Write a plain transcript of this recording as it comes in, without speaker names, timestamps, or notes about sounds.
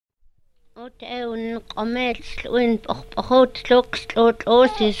Oteun qomel p'ojp'ojot tlux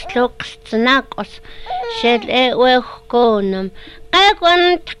tlotlosis tlux tznak'os xel e'wejkonam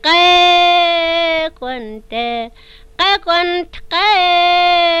qekwante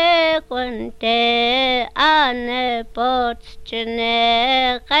ane pots chene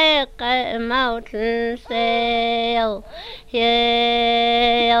qeqe mautl seo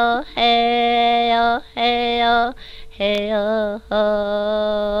heyo heyo heyo heyo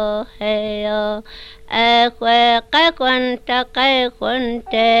heyo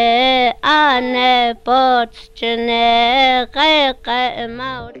qekwante ane pots chene qeqe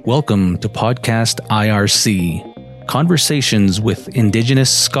mautl. Welcome to Podcast IRC, conversations with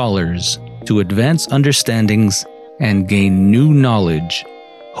Indigenous scholars to advance understandings and gain new knowledge,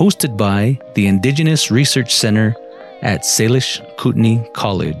 hosted by the Indigenous Research Center at Salish Kootenai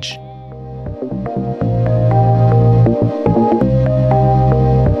College.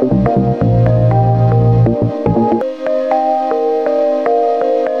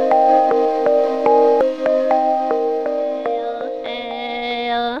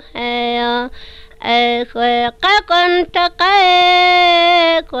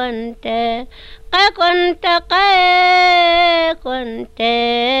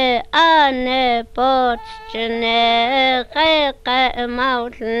 Qekwante ane pots chene qeqe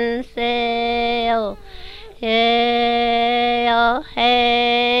mautl seo heyo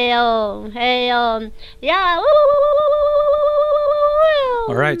heyo heyo yeah.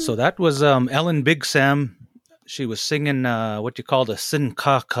 All right, so that was Ellen Big Sam. She was singing what you call the Sin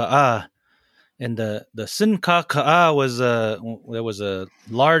Ka Ka'a. And the Sin Ka Ka'a was there was a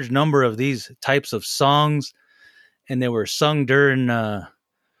large number of these types of songs, and they were sung during the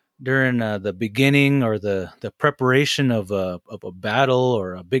beginning or the preparation of a battle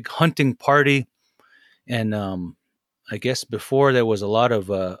or a big hunting party. And I guess before there was a lot of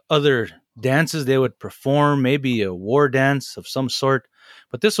other dances they would perform, maybe a war dance of some sort.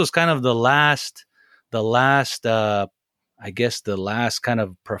 But this was kind of the last I guess the last kind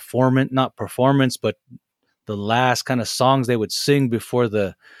of not performance, but the last kind of songs they would sing before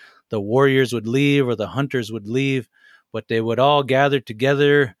the warriors would leave or the hunters would leave. But they would all gather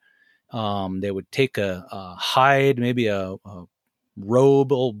together. They would take a hide, maybe a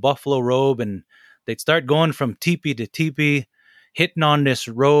robe, old buffalo robe, and they'd start going from teepee to teepee, hitting on this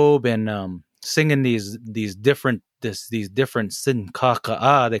robe and singing these different Sin Ka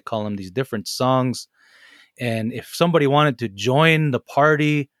Ka'a, they call them, these different songs. And if somebody wanted to join the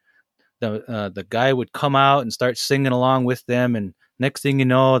party, the guy would come out and start singing along with them. And next thing you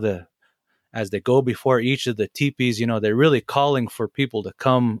know, as they go before each of the teepees, they're really calling for people to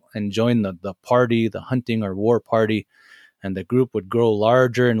come and join the party, the hunting or war party. And the group would grow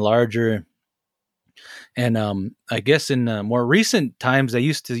larger and larger. And I guess in more recent times, they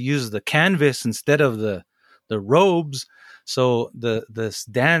used to use the canvas instead of the robes. So this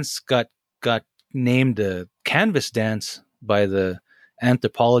dance got named the canvas dance by the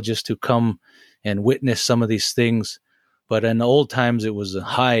anthropologists who come and witness some of these things. But in the old times, it was a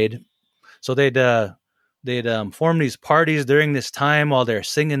hide. So they'd form these parties during this time while they're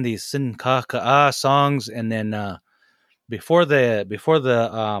singing these Sin Ka Ka'a songs, and then before the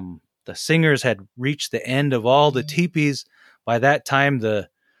singers had reached the end of all the teepees, by that time the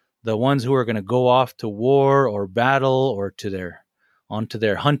ones who are going to go off to war or battle or onto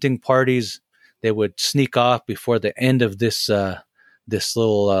their hunting parties, they would sneak off before the end of this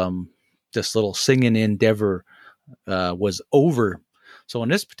little singing endeavor was over. So in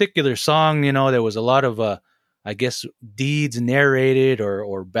this particular song, there was a lot of I guess deeds narrated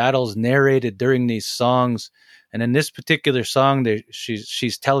or battles narrated during these songs. And in this particular song,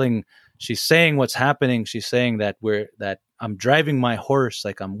 she's saying what's happening. She's saying that I'm driving my horse,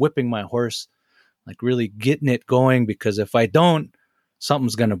 like I'm whipping my horse, like really getting it going, because if I don't,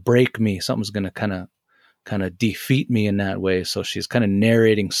 something's going to break me. Something's going to kind of defeat me in that way. So she's kind of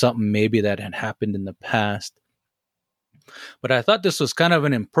narrating something maybe that had happened in the past. But I thought this was kind of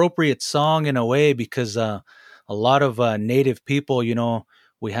an appropriate song in a way, because a lot of Native people,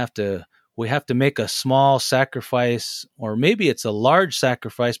 we have to make a small sacrifice, or maybe it's a large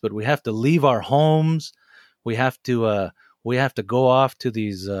sacrifice, but we have to leave our homes. We have to go off to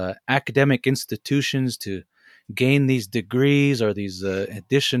these academic institutions to gain these degrees or these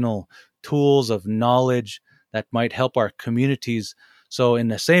additional tools of knowledge that might help our communities. So in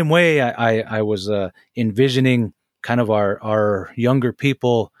the same way, I was envisioning kind of our younger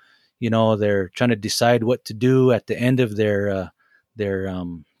people, they're trying to decide what to do at the end of their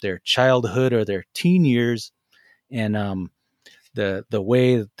childhood or their teen years, and the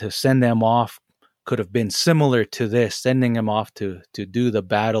way to send them off could have been similar to this, sending them off to do the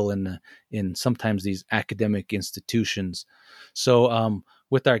battle in sometimes these academic institutions. So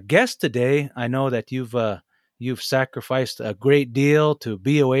with our guest today, I know that you've sacrificed a great deal to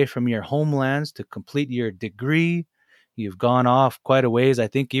be away from your homelands to complete your degree. You've gone off quite a ways, I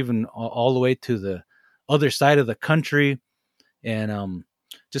think even all the way to the other side of the country. And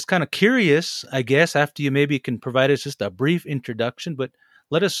just kind of curious, I guess, after you maybe can provide us just a brief introduction, but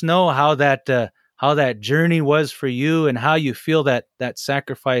let us know how that journey was for you and how you feel that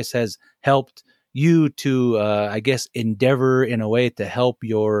sacrifice has helped you to, I guess, endeavor in a way to help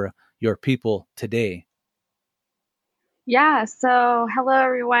your people today. Yeah, so hello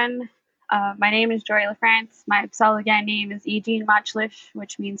everyone. My name is JoRee LaFrance. My Psalagan name is Eugene Machlish,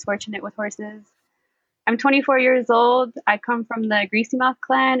 which means fortunate with horses. I'm 24 years old. I come from the Greasy Mouth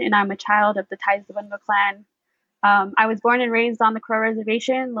clan, and I'm a child of the Taizabunga clan. I was born and raised on the Crow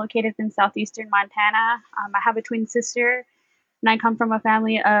Reservation, located in southeastern Montana. I have a twin sister, and I come from a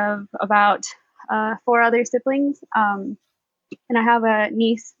family of about 4 other siblings. And I have a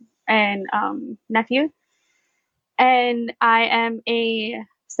niece and nephew. And I am a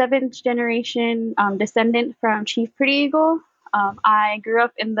 7th generation descendant from Chief Pretty Eagle. I grew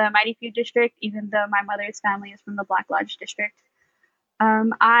up in the Mighty Few district, even though my mother's family is from the Black Lodge district.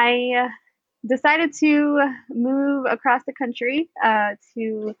 I decided to move across the country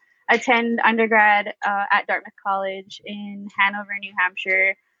to attend undergrad at Dartmouth College in Hanover, New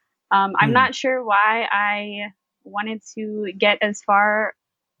Hampshire. I'm not sure why I wanted to get as far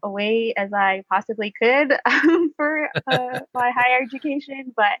away as I possibly could for my higher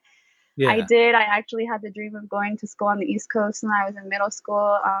education, but I did. I actually had the dream of going to school on the East Coast when I was in middle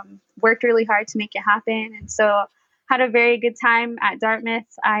school. Worked really hard to make it happen, and so had a very good time at Dartmouth.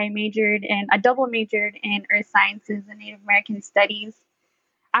 I double majored in Earth Sciences and Native American Studies.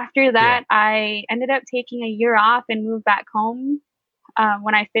 After that, I ended up taking a year off and moved back home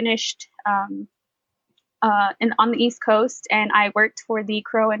when I finished on the East Coast, and I worked for the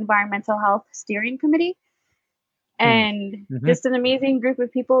Crow Environmental Health Steering Committee. And just an amazing group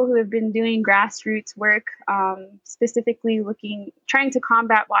of people who have been doing grassroots work, specifically trying to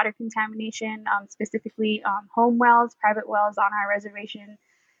combat water contamination, specifically home wells, private wells on our reservation.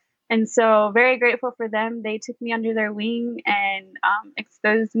 And so very grateful for them. They took me under their wing and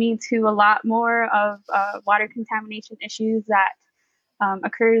exposed me to a lot more of water contamination issues that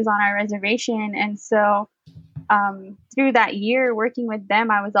occurs on our reservation. And so through that year working with them,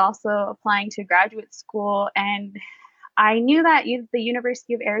 I was also applying to graduate school, and I knew that the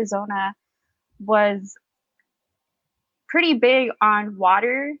University of Arizona was pretty big on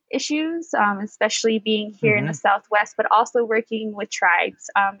water issues, especially being here in the Southwest, but also working with tribes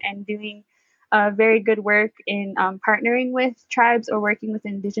and doing very good work in partnering with tribes or working with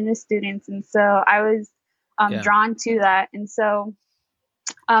Indigenous students. And so I was drawn to that. And so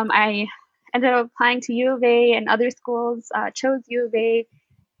I ended up applying to U of A and other schools, chose U of A,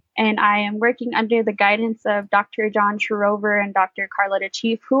 and I am working under the guidance of Dr. John Cherover and Dr. Carlotta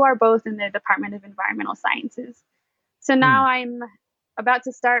Chief, who are both in the Department of Environmental Sciences. So now I'm about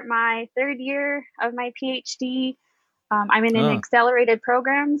to start my 3rd year of my PhD. I'm in an accelerated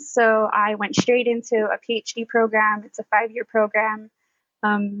program, so I went straight into a PhD program. It's a 5-year program.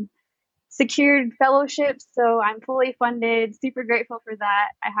 Secured fellowships, so I'm fully funded. Super grateful for that.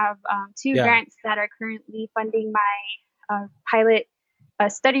 I have 2 grants that are currently funding my pilot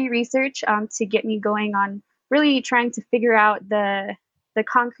study research to get me going on really trying to figure out the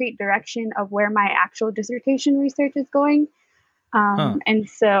concrete direction of where my actual dissertation research is going. And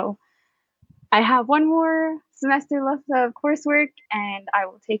so I have 1 more semester left of coursework, and I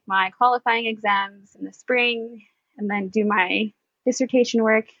will take my qualifying exams in the spring and then do my dissertation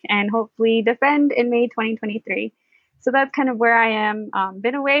work and hopefully defend in May 2023. So that's kind of where I am.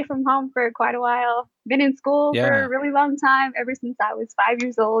 Been away from home for quite a while. Been in school for a really long time, ever since I was 5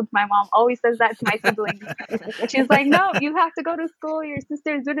 years old. My mom always says that to my siblings. She's like, no, you have to go to school. Your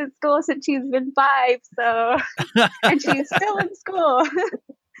sister's been in school since she's been 5. So, and she's still in school.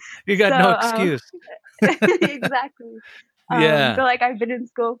 You got no excuse. Exactly. I feel like I've been in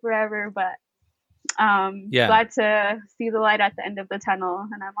school forever, but glad to see the light at the end of the tunnel,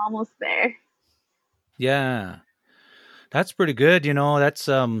 and I'm almost there. Yeah. That's pretty good. That's,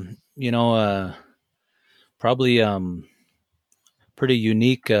 probably pretty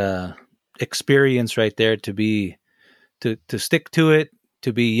unique experience right there to stick to it,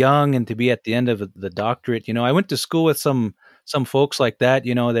 to be young and to be at the end of the doctorate. I went to school with some folks like that.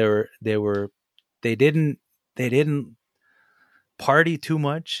 They didn't party too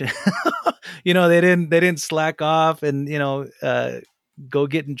much. They didn't slack off, and go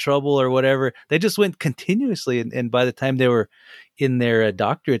get in trouble or whatever. They just went continuously, and by the time they were in their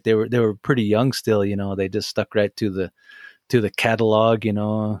doctorate, they were pretty young still. They just stuck right to the catalog.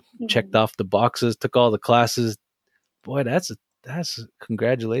 Checked off the boxes, took all the classes. Boy, that's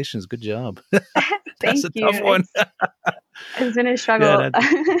congratulations, good job. That's Thank a you. tough one. It's been a struggle.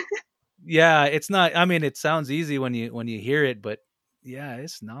 Yeah, it's not. I mean, it sounds easy when you hear it, but yeah,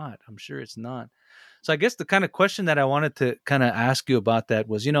 it's not. I'm sure it's not. So I guess the kind of question that I wanted to kind of ask you about that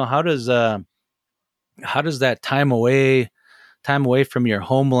was, how does that time away from your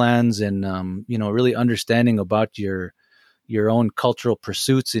homelands and really understanding about your own cultural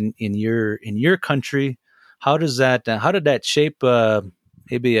pursuits in your country, how did that shape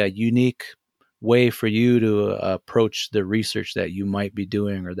maybe a unique way for you to approach the research that you might be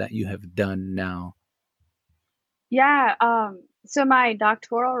doing or that you have done now? Yeah. So my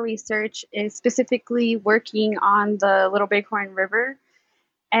doctoral research is specifically working on the Little Bighorn River.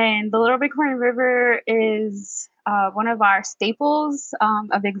 And the Little Bighorn River is one of our staples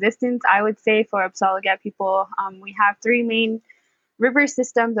of existence, I would say, for Apsaugad people. We have three main river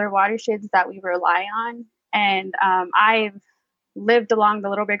systems or watersheds that we rely on. And I've lived along the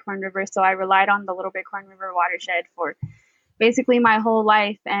Little Bighorn River, so I relied on the Little Bighorn River watershed for basically my whole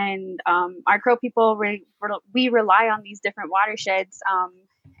life. And our Crow people, we rely on these different watersheds.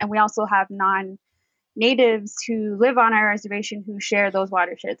 And we also have non-natives who live on our reservation who share those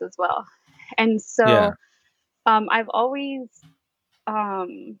watersheds as well. And so I've always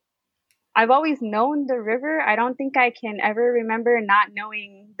known the river. I don't think I can ever remember not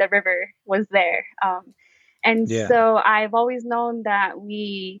knowing the river was there. So I've always known that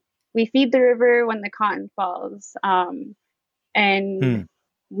we feed the river when the cotton falls. And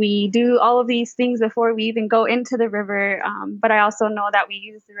we do all of these things before we even go into the river. But I also know that we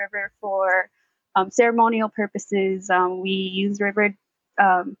use the river for ceremonial purposes. We use the river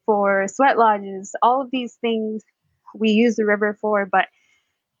for sweat lodges. All of these things we use the river for. But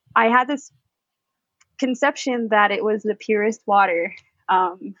I had this conception that it was the purest water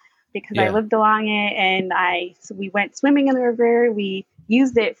because I lived along it, and we went swimming in the river. We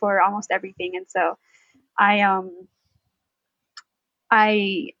used it for almost everything. And so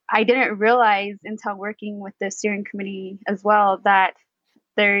I didn't realize until working with the steering committee as well that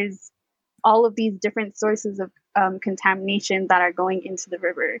there's all of these different sources of contamination that are going into the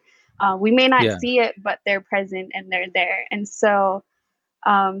river. We may not see it, but they're present and they're there. And so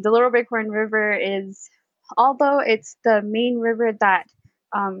the Little Bighorn River is, although it's the main river that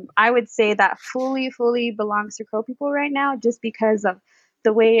I would say that fully belongs to Crow people right now, just because of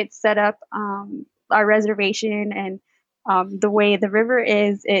the way it's set up, our reservation, and the way the river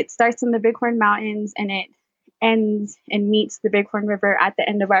is. It starts in the Bighorn Mountains and it ends and meets the Bighorn River at the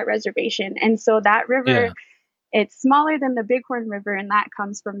end of our reservation. And so that river, it's smaller than the Bighorn River, and that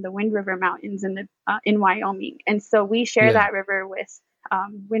comes from the Wind River Mountains in Wyoming. And so we share that river with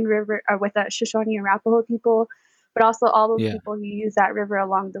Wind River, or with the Shoshone and Arapaho people, but also all those people who use that river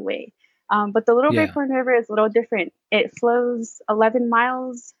along the way. But the Little Bighorn River is a little different. It flows 11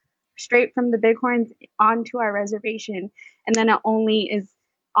 miles straight from the Bighorns onto our reservation, and then it only is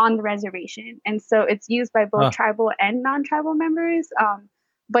on the reservation. And so it's used by both tribal and non-tribal members.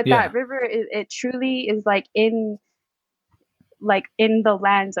 But that river, it truly is in the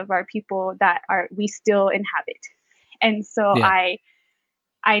lands of our people that we still inhabit. And so I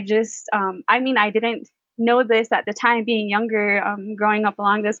just, I didn't know this at the time, being younger, growing up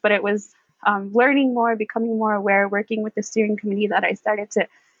along this, but it was learning more, becoming more aware, working with the steering committee, that I started to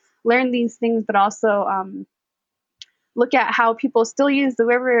learn these things, but also look at how people still use the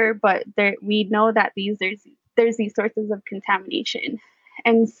river, but we know that there's these sources of contamination.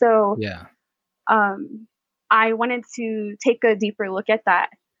 And so I wanted to take a deeper look at that,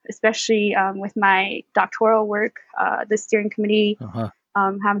 especially with my doctoral work. The steering committee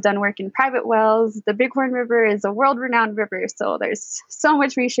have done work in private wells. The Bighorn River is a world-renowned river, so there's so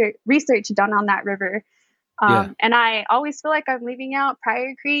much research done on that river. And I always feel like I'm leaving out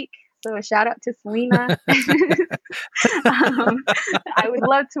Pryor Creek. So a shout out to Selena. I would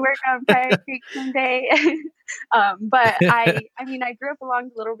love to work on Pryor Creek someday. But I grew up along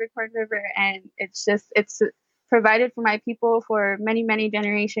the Little Bighorn River, and it's provided for my people for many, many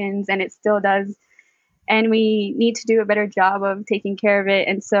generations, and it still does. And we need to do a better job of taking care of it.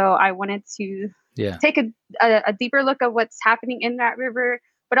 And so I wanted to take a deeper look at what's happening in that river,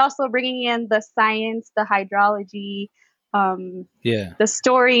 but also bringing in the science, the hydrology, the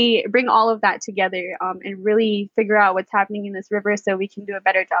story, bring all of that together, and really figure out what's happening in this river so we can do a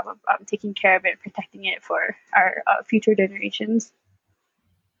better job of taking care of it, protecting it for our future generations.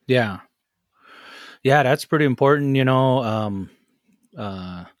 Yeah, that's pretty important.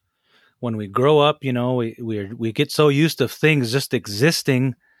 when we grow up, we get so used to things just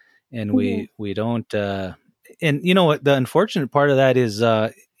existing, and we don't. And what the unfortunate part of that is,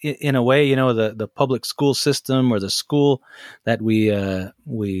 in a way, the public school system or the school that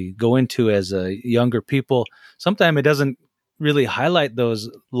we go into as younger people, sometimes it doesn't really highlight those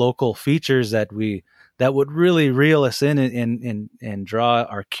local features that would really reel us in and draw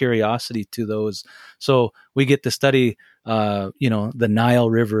our curiosity to those. So we get to study, the Nile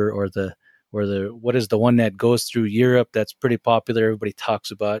River or the what is the one that goes through Europe that's pretty popular, everybody talks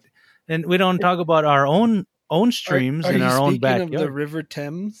about, and we don't talk about our own streams in our own backyard. Of the River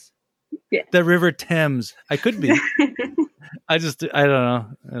Thames? Yeah. The River Thames. I could be. I don't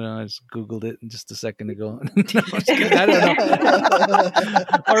know. I just Googled it just a second ago. No, I don't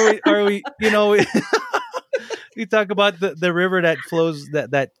know. Are we, we talk about the river that flows,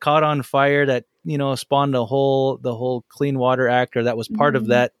 that caught on fire, that, spawned the whole Clean Water Act, or that was part of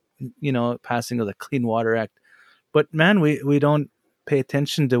that, passing of the Clean Water Act. But man, we don't pay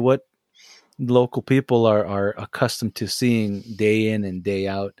attention to what local people are accustomed to seeing day in and day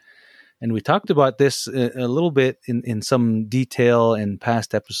out. And we talked about this a little bit in some detail in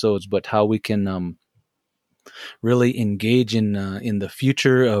past episodes, but how we can really engage in the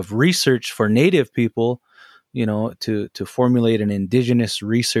future of research for Native people, to formulate an Indigenous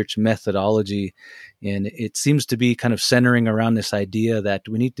research methodology. And it seems to be kind of centering around this idea that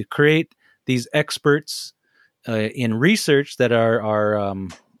we need to create these experts in research that are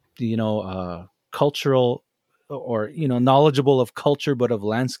cultural, or knowledgeable of culture but of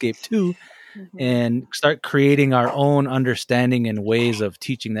landscape too, and start creating our own understanding and ways of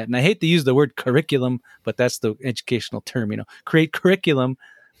teaching that. And I hate to use the word curriculum, but that's the educational term. Create curriculum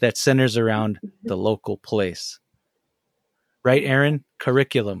that centers around the local place, right, Aaron?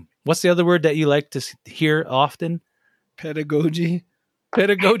 Curriculum. What's the other word that you like to hear often? Pedagogy.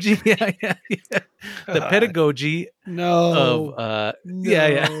 Yeah. The pedagogy of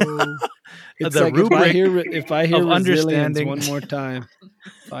It's the like rubric if I hear of resilience understanding one more time.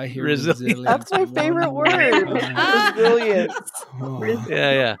 If I hear Resilience. That's my favorite word. Resilience.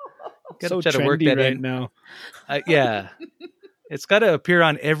 Yeah. So try to work trendy that right in. now. Yeah. It's got to appear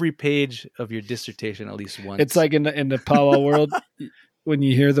on every page of your dissertation at least once. It's like in the powwow world, when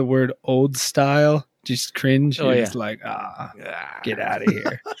you hear the word old style, just cringe. Oh, It's like, get out of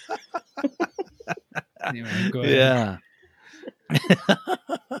here. Anyway, go ahead. Yeah.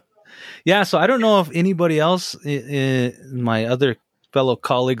 Yeah, so I don't know if anybody else, my other fellow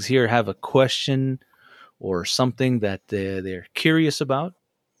colleagues here, have a question or something that they're curious about.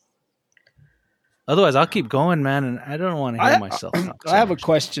 Otherwise, I'll keep going, man, and I don't want to hear myself talk. I have a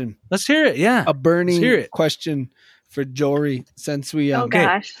question. Let's hear it. Yeah, a burning question for JoRee. Since we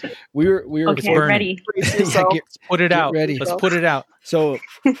gosh, we were okay, ready. Let's put it out. Ready. Let's put it out. So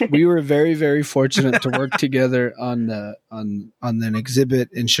we were very, very fortunate to work together on an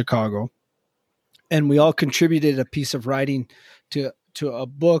exhibit in Chicago, and we all contributed a piece of writing to a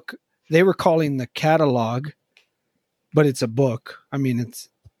book. They were calling the catalog, but it's a book. I mean,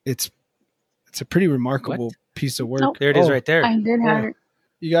 it's a pretty remarkable piece of work. Oh, there it is, right there. I did have it.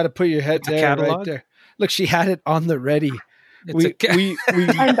 You got to put your head there, right there. Look, she had it on the ready. We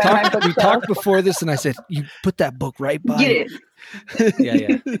talked before this, and I said, "You put that book right by it."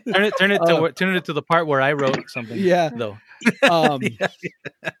 Yeah. Turn it to the part where I wrote something. Yeah, though.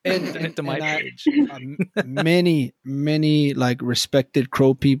 And to my page. Many like respected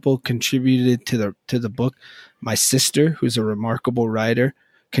Crow people contributed to the book. My sister, who's a remarkable writer,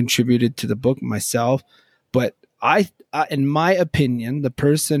 contributed to the book. Myself, but I, in my opinion, the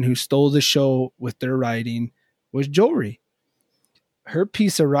person who stole the show with their writing was JoRee. Her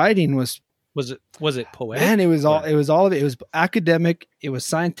piece of writing was it poetic? Man, it was all of it. It was academic, it was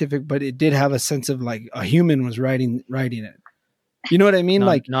scientific, but it did have a sense of like a human was writing it. You know what I mean?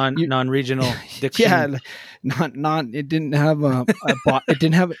 Like non-regional diction. Yeah, it didn't have a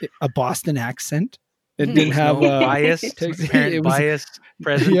Boston accent. It didn't have bias, bias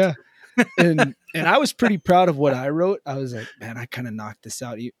present. Yeah. And I was pretty proud of what I wrote. I was like, man, I kind of knocked this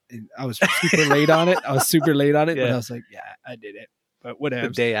out. And I was super late on it. But I was like, yeah, I did it. But whatever.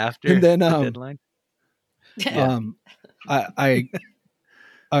 The day after and then, the deadline.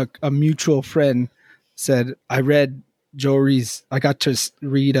 A mutual friend said, I read JoRee's. I got to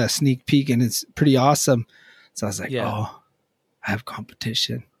read a sneak peek, and it's pretty awesome. So I was like, oh, I have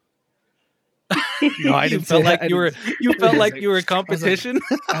competition. No, I didn't feel like you were. You felt like you were in competition.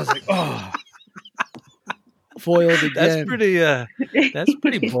 I was like, oh. Foiled again. That's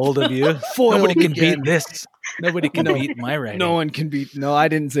pretty bold of you. Foiled Nobody can again. beat this. Nobody can No. beat my writing. No one can beat. No, I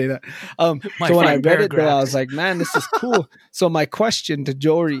didn't say that. My So when I front read it, though, I paragraphs. was like, man, this is cool. So my question to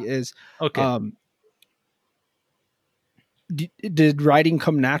JoRee is, Okay. did writing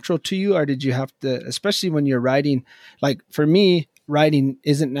come natural to you, or did you have to, especially when you're writing? Like for me, writing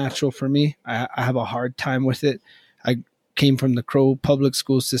isn't natural for me. I have a hard time with it. I came from the Crow public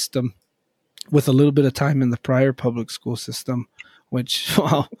school system with a little bit of time in the prior public school system, which,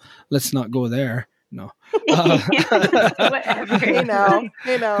 well, let's not go there. No. Whatever. Hey now.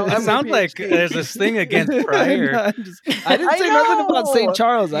 It sounds like there's this thing against Prior. I didn't say nothing about St.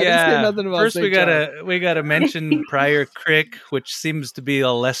 Charles. I didn't say nothing about First, St. Charles. we gotta mention Prior Creek, which seems to be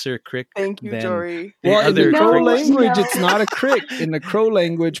a lesser creek. Thank you, than JoRee. the Well, in the other Crow creeks. language, No. it's not a creek. In the Crow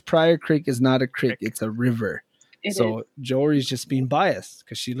language, Prior Creek is not a creek. It's a river. It So is. JoRee's just being biased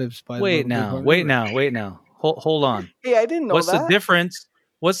because she lives by the Wait Little now, Bighorn wait River. now. Hold on. Hey, I didn't know What's that. the difference?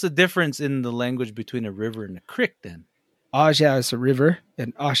 What's the difference in the language between a river and a creek then? Aja is a river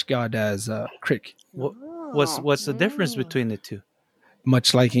and Ashgada is a creek. What's the difference between the two?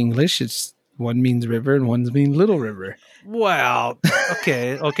 Much like English, it's one means river and one means little river. Well,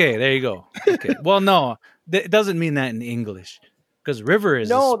 okay, there you go. Okay. Well, no, it doesn't mean that in English because river is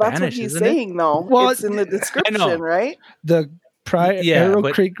No, Spanish, that's what he's isn't it? saying, though. Well, It's in the description, right? The Yeah, Arrow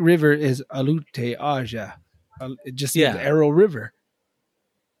but- Creek River is Alute Aja. It just means Yeah. Arrow River.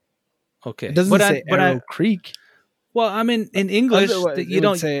 Okay, It doesn't but say Arrow Creek. well, I mean, in English, Otherwise, you it would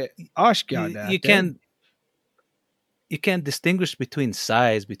don't say Ashgada. you can't distinguish between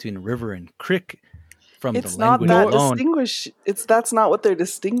size between river and creek from It's the not language that alone. that's not what they're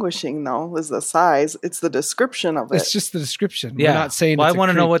distinguishing, though, is the size. It's the description of it. It's just the description. Yeah, We're not saying well, I it's a want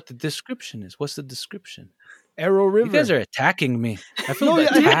to know creek. what the description is. What's the description? Arrow River. You guys are attacking me. I feel No,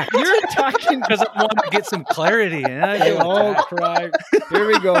 attacked you're attacking. because I want to get some clarity. And I feel Oh, attacked. crap. Here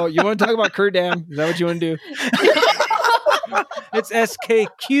we go. You want to talk about Kurdam? Is that what you want to do? It's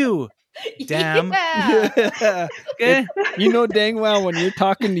SKQ. Damn. Yeah. Okay. You know dang well when you're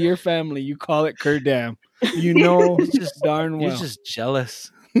talking to your family, you call it Kurdam. You know It's just darn well. You're just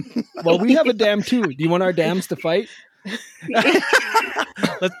jealous. Well, we have a dam too. Do you want our dams to fight?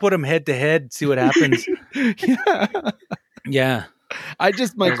 Let's put them head to head. See what happens. Yeah. Yeah. My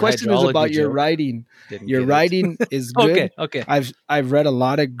There's question is hydrology about your joke. writing. Didn't Your get it. writing is good. Okay. I've read a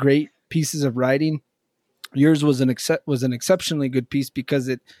lot of great pieces of writing. Yours was an exceptionally good piece because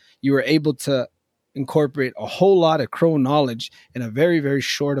you were able to incorporate a whole lot of Crow knowledge in a very, very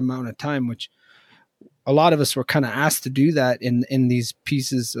short amount of time, which a lot of us were kind of asked to do that in these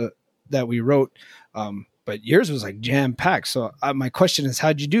pieces that we wrote. But yours was like jam packed. So my question is,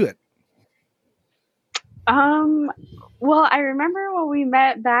 how'd you do it? Well, I remember when we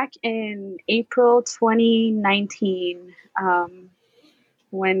met back in April 2019,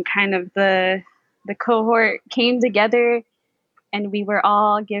 when kind of the cohort came together and we were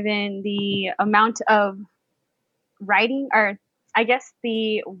all given the amount of writing, or I guess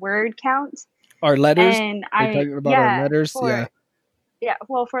the word count. Our letters? And Are you talking about our letters? Yeah.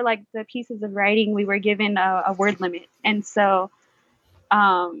 Well, for like the pieces of writing, we were given a word limit. And so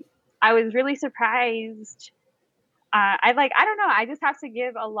I was really surprised. I don't know. I just have to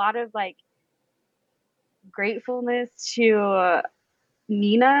give a lot of like gratefulness to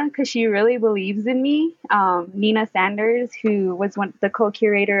Nina, because she really believes in me. Nina Sanders, who was the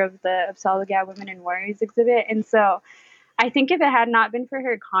co-curator of the Upsalaga Women and Warriors exhibit. And so I think if it had not been for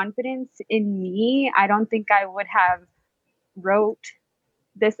her confidence in me, I don't think I would have wrote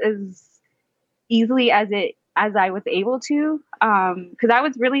this as easily as I was able to. Because I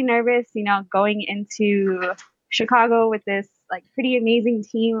was really nervous, going into Chicago with this like pretty amazing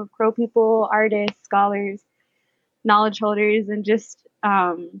team of Crow people, artists, scholars, knowledge holders, and just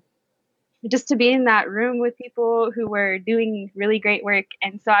to be in that room with people who were doing really great work.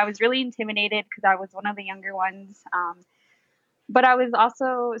 And so I was really intimidated because I was one of the younger ones. But I was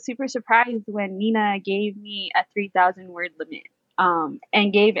also super surprised when Nina gave me a 3,000 word limit,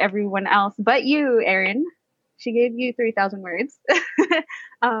 and gave everyone else, but you, Aaron, she gave you 3,000 words,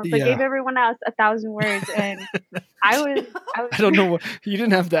 but gave everyone else 1,000 words. And I was I don't know what you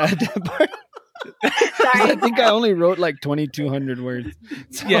didn't have to add that part. Sorry. I think I only wrote like 2,200 words.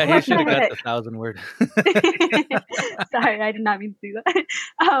 So- Yeah, he should have got the 1,000 word. Sorry, I did not mean to do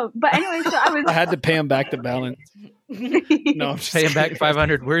that. But anyway, so I had to pay him back the balance. No, I'm just Pay him back kidding.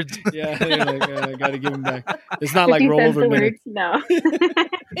 500 words. Yeah, I got to give him back. It's not like 50 cents rollover a word. minutes. No.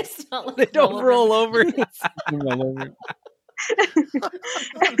 It's not like They don't roll over. Rollover.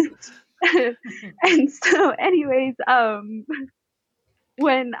 And so anyways,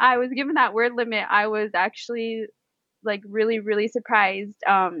 when I was given that word limit, I was actually like really, really surprised.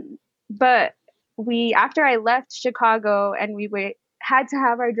 But after I left Chicago and had to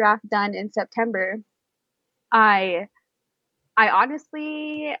have our draft done in September, I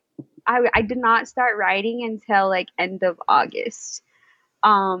honestly, I did not start writing until like end of August.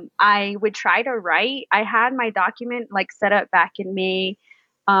 I would try to write. I had my document like set up back in May,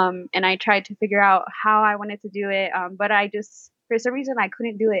 and I tried to figure out how I wanted to do it. But I just, for some reason, I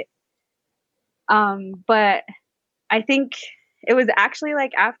couldn't do it. But I think it was actually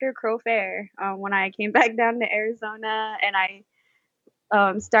like after Crow Fair, when I came back down to Arizona and I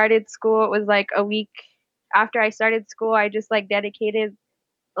started school. It was like a week after I started school. I just like dedicated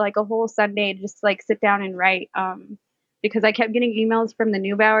like a whole Sunday to just like sit down and write. Because I kept getting emails from the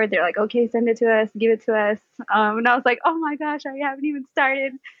Neubauer. They're like, okay, send it to us, give it to us. And I was like, oh my gosh, I haven't even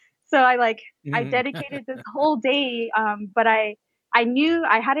started. So I dedicated this whole day. But I knew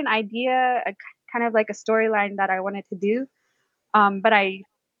I had an idea, kind of like a storyline that I wanted to do. But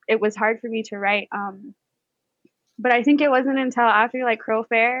it was hard for me to write. But I think it wasn't until after like Crow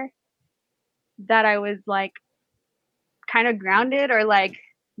Fair that I was like kind of grounded or like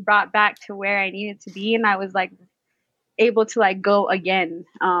brought back to where I needed to be. And I was like able to like go again.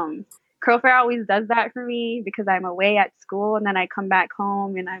 Crow Fair always does that for me because I'm away at school and then I come back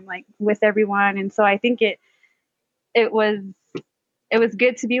home and I'm like with everyone. And so I think it was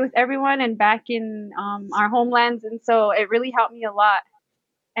good to be with everyone and back in our homelands. And so it really helped me a lot.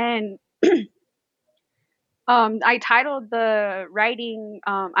 And I titled the writing,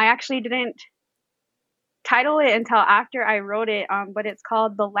 I actually didn't title it until after I wrote it, but it's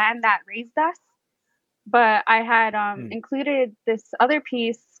called The Land That Raised Us. But I had included this other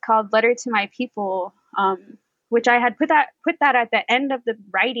piece called Letter to My People, which I had put that at the end of the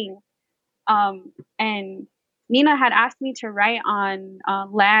writing. And Nina had asked me to write on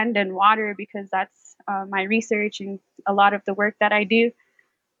land and water because that's my research and a lot of the work that I do.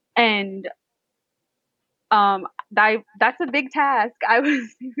 And that's a big task. I was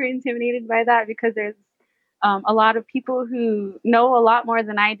super intimidated by that because there's a lot of people who know a lot more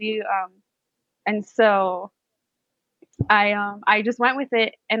than I do. And so I just went with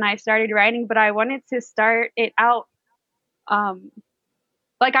it and I started writing, but I wanted to start it out.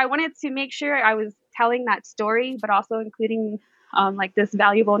 Like I wanted to make sure I was telling that story, but also including like this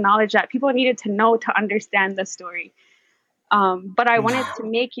valuable knowledge that people needed to know to understand the story. But I wanted to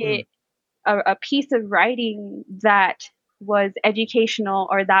make it a piece of writing that was educational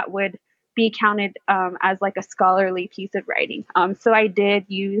or that would be counted as like a scholarly piece of writing. So I did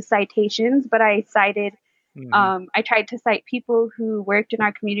use citations, but I cited, I tried to cite people who worked in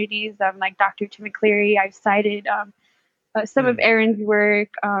our communities, like Dr. Tim McCleary. I've cited some of Aaron's work,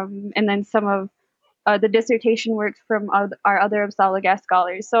 and then some of the dissertation work from our other Apsáalooke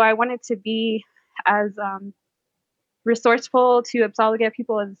scholars. So I wanted to be as resourceful to Apsáalooke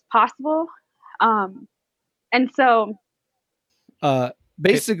people as possible. And so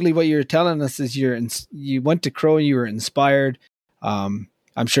basically what you're telling us is you went to Crow, you were inspired. I'm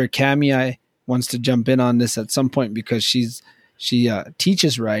sure Cammy wants to jump in on this at some point because she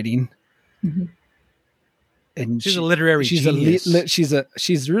teaches writing. Mm-hmm. And she's a literary genius.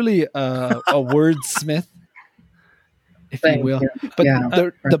 She's really a wordsmith, if you will. But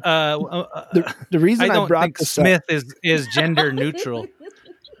the reason I brought think this Smith up is gender neutral.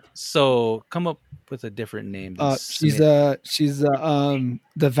 So come up with a different name. She's the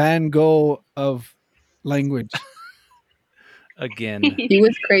Van Gogh of language. Again, he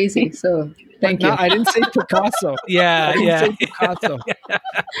was crazy. So thank you. No, I didn't say Picasso. Say Picasso.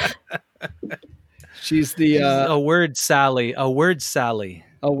 She's a word Sally. A word Sally.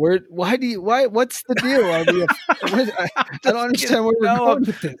 A word. Why? What's the deal? I don't understand where we're going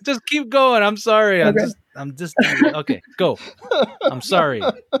with this. Just keep going. I'm sorry. Okay. I'm just okay. Go. I'm sorry.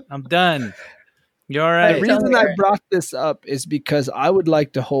 I'm done. You're all right. The reason I brought this up is because I would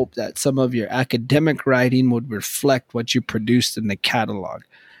like to hope that some of your academic writing would reflect what you produced in the catalog,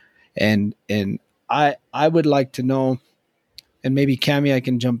 and I would like to know, and maybe Cammy, I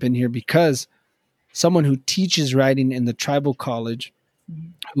can jump in here because someone who teaches writing in the tribal college,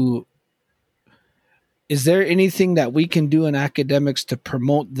 is there anything that we can do in academics to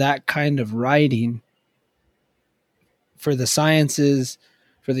promote that kind of writing for the sciences,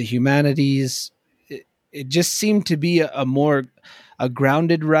 for the humanities? It just seemed to be a more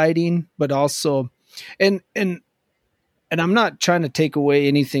grounded writing, but also, and I'm not trying to take away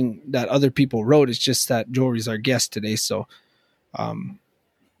anything that other people wrote. It's just that JoRee's our guest today. So,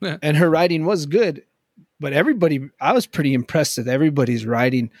 and her writing was good, but I was pretty impressed with everybody's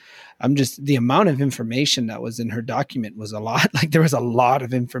writing. The amount of information that was in her document was a lot. Like there was a lot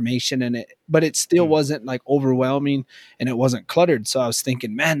of information in it, but it still wasn't like overwhelming and it wasn't cluttered. So I was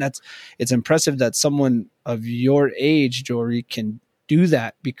thinking, man, it's impressive that someone of your age, JoRee, can do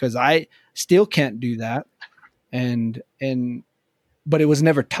that, because I still can't do that. But it was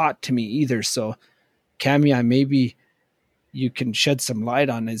never taught to me either. So Camia, maybe you can shed some light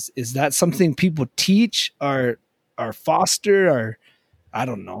on, is that something people teach or foster, or I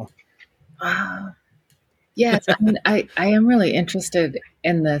don't know. Yes, I mean, I am really interested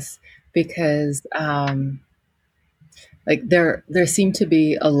in this because like there seem to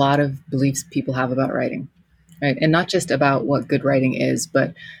be a lot of beliefs people have about writing, right? And not just about what good writing is,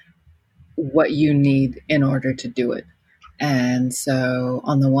 but what you need in order to do it. And so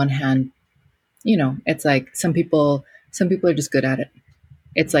on the one hand, it's like some people are just good at it.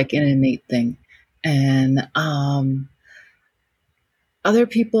 It's like an innate thing. And other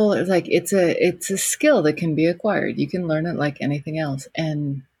people, it's like it's a skill that can be acquired. You can learn it like anything else.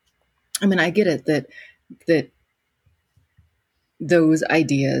 And I mean, I get it that those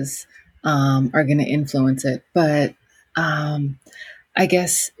ideas are going to influence it, but I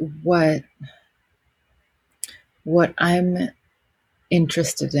guess what I'm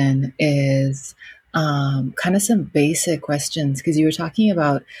interested in is kind of some basic questions, because you were talking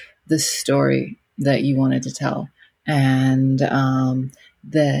about the story that you wanted to tell, and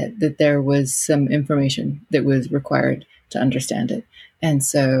that there was some information that was required to understand it. And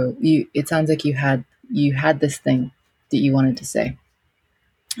so it sounds like you had this thing that you wanted to say.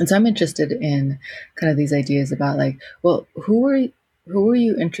 And so I'm interested in kind of these ideas about like, well, who were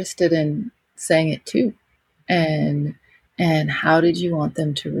you interested in saying it to? And how did you want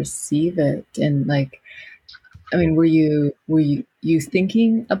them to receive it? And like, I mean, were you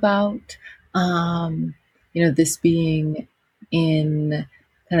thinking about, this being in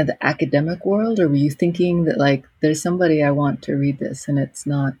kind of the academic world, or were you thinking that like, there's somebody I want to read this and it's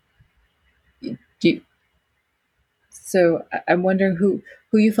not, so I'm wondering who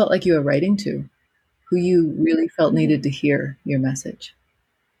you felt like you were writing to, who you really felt needed to hear your message.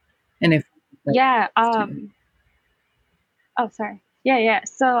 And if, yeah, oh, sorry. Yeah.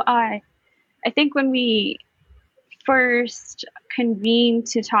 So I think when we first convened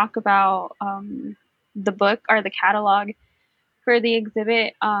to talk about the book or the catalog for the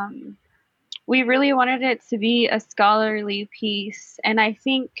exhibit, we really wanted it to be a scholarly piece. And I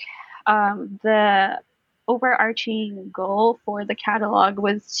think the overarching goal for the catalog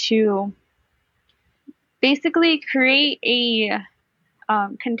was to basically create a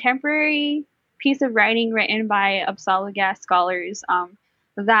contemporary piece of writing written by Upsala scholars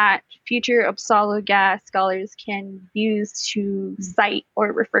that future Upsala scholars can use to cite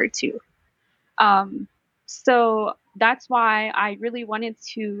or refer to. So that's why I really wanted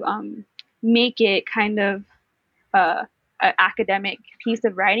to make it kind of an academic piece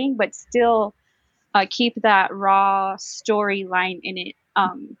of writing, but still keep that raw storyline in it.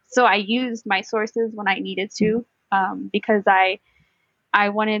 So I used my sources when I needed to, because I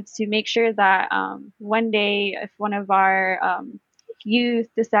wanted to make sure that one day if one of our youth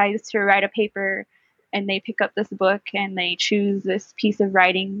decides to write a paper and they pick up this book and they choose this piece of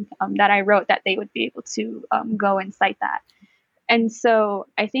writing that I wrote, that they would be able to go and cite that. And so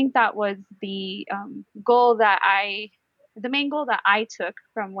I think that was the main goal that I took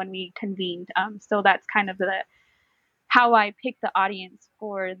from when we convened. So that's kind of how I picked the audience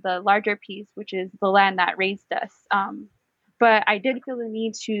for the larger piece, which is The Land That Raised Us. But I did feel the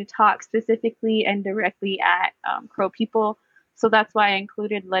need to talk specifically and directly at Crow people. So that's why I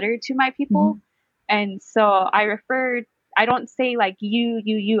included letter to my people. And so I don't say like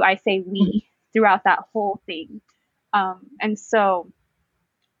you, I say we throughout that whole thing. And so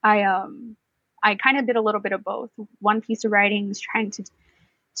I kind of did a little bit of both. One piece of writing was trying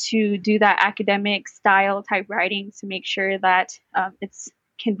to do that academic style type writing to make sure that it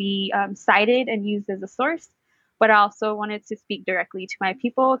can be cited and used as a source. But I also wanted to speak directly to my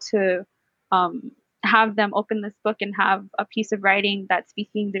people, to have them open this book and have a piece of writing that's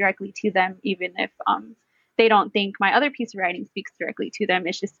speaking directly to them, even if they don't think my other piece of writing speaks directly to them.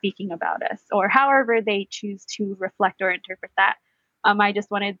 It's just speaking about us, or however they choose to reflect or interpret that. I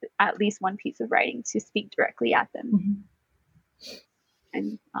just wanted at least one piece of writing to speak directly at them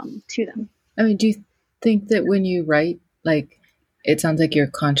and to them. I mean, do you think that when you write, like, it sounds like you're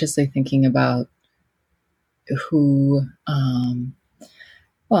consciously thinking about who,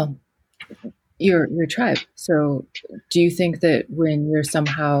 your tribe. So do you think that when you're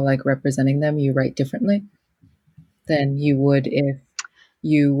somehow like representing them, you write differently than you would if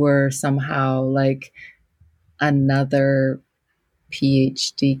you were somehow like another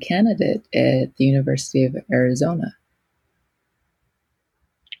PhD candidate at the University of Arizona?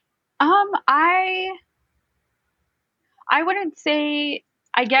 I wouldn't say,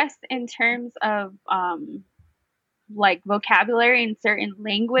 I guess in terms of like vocabulary in certain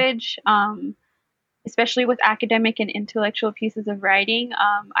language, especially with academic and intellectual pieces of writing,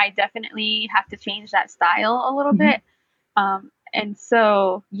 I definitely have to change that style a little bit. And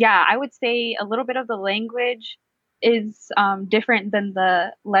so, yeah, I would say a little bit of the language is different than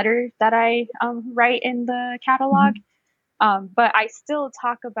the letter that I write in the catalog. But I still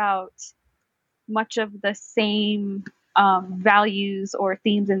talk about much of the same values or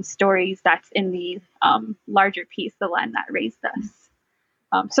themes and stories that's in the larger piece, The Land That Raised Us.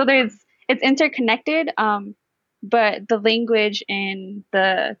 So it's interconnected, but the language in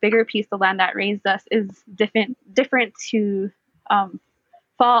the bigger piece, The Land That Raised Us, is different to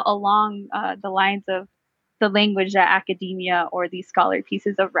fall along the lines of the language that academia or these scholar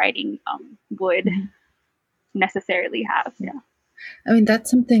pieces of writing would necessarily have. Yeah. I mean,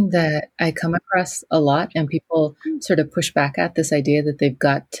 that's something that I come across a lot, and people sort of push back at this idea that they've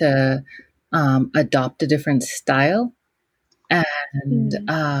got to adopt a different style. And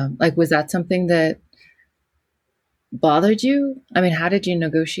like, was that something that bothered you? I mean, how did you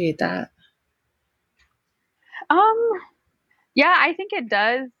negotiate that? Yeah, I think it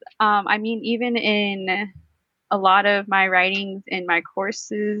does. I mean, even in a lot of my writings in my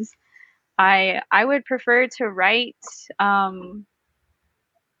courses, I would prefer to write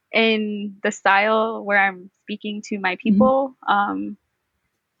in the style where I'm speaking to my people. But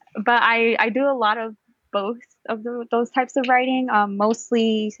I do a lot of both of those types of writing,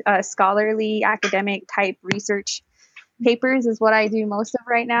 mostly scholarly, academic type research papers is what I do most of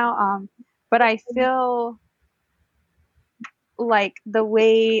right now. But I feel like the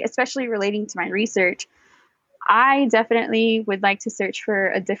way, especially relating to my research, I definitely would like to search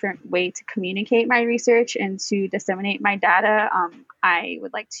for a different way to communicate my research and to disseminate my data. I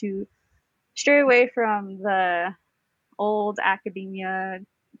would like to stray away from the old academia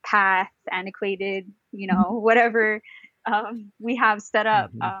path, antiquated, whatever we have set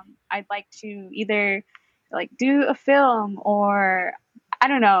up. I'd like to either like do a film or I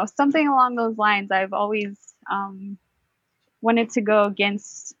don't know, something along those lines. I've always wanted to go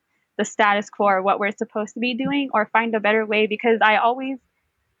against the status quo or what we're supposed to be doing, or find a better way, because I always,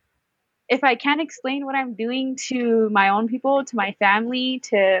 if I can't explain what I'm doing to my own people, to my family,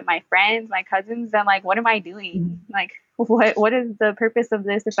 to my friends, my cousins, then like, what am I doing? Like, what is the purpose of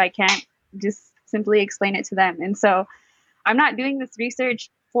this if I can't just simply explain it to them? And so I'm not doing this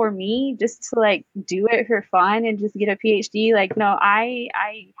research for me just to like do it for fun and just get a PhD. Like, no, I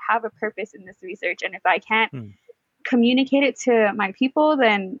have a purpose in this research. And if I can't communicate it to my people,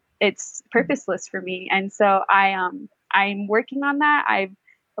 then it's purposeless for me. And so I'm working on that. I've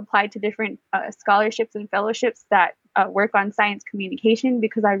applied to different scholarships and fellowships that work on science communication,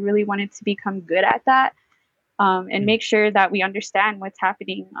 because I really wanted to become good at that, and make sure that we understand what's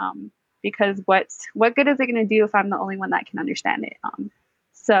happening. Because what good is it going to do if I'm the only one that can understand it?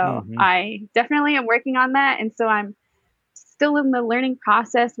 So I definitely am working on that. And so I'm still in the learning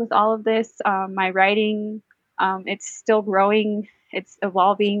process with all of this. My writing, it's still growing. It's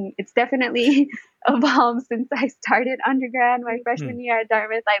evolving. It's definitely evolved since I started undergrad, my freshman year at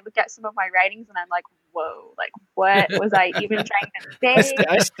Dartmouth. I look at some of my writings and I'm like, whoa, like what was I even trying to say?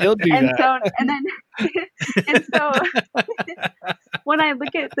 I still do and that. And so when I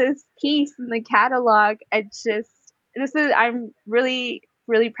look at this piece in the catalog, I'm really,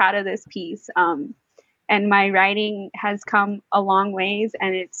 really proud of this piece. And my writing has come a long ways,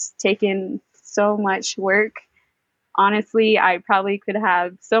 and it's taken so much work. Honestly, I probably could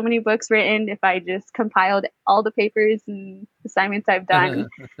have so many books written if I just compiled all the papers and assignments I've done.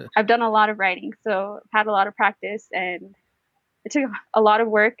 I've done a lot of writing, so I've had a lot of practice, and it took a lot of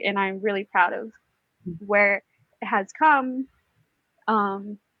work, and I'm really proud of where it has come,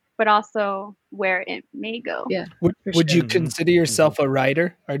 but also where it may go. Yeah. Would you consider yourself a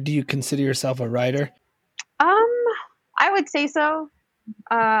writer, or do you consider yourself a writer? I would say so.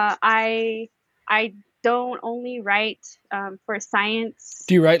 I don't only write for science.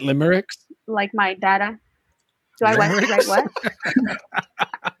 Do you write limericks? Like my data. Do I write what?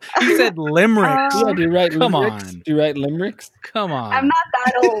 He said limericks. Yeah, do you write Come limericks? on. Do you write limericks? Come on. I'm not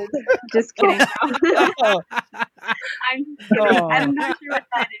that old. Just kidding. I'm not sure what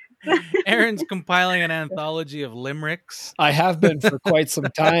that is. Aaron's compiling an anthology of limericks. I have been for quite some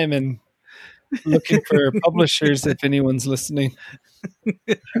time, and looking for publishers if anyone's listening.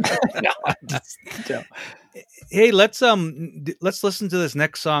 No. Hey, let's listen to this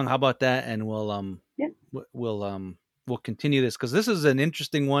next song. How about that? And we'll we'll continue this, because this is an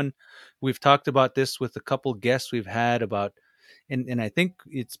interesting one. We've talked about this with a couple guests we've had about, and I think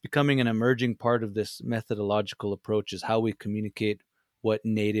it's becoming an emerging part of this methodological approach, is how we communicate what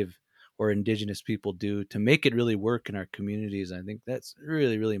Native or Indigenous people do to make it really work in our communities. I think that's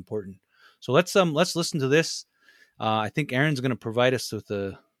really, really important. So let's listen to this. I think Aaron's going to provide us with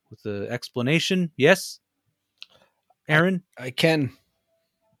the explanation. Yes, Aaron. I can.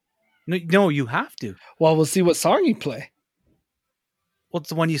 No, you have to. Well, we'll see what song you play. What's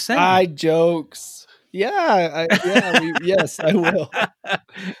the one you sang? I jokes. Yeah, yes, I will.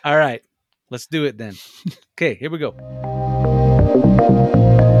 All right, let's do it then. Okay, here we go.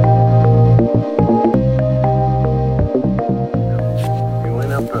 He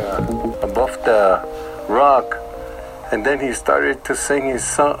went up above the rock, and then he started to sing his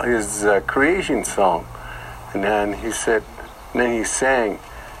song, his creation song, and then he sang,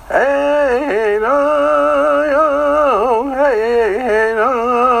 "Hey, no, yo, hey,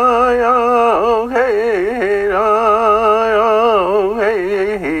 no, yo, hey, no, yo,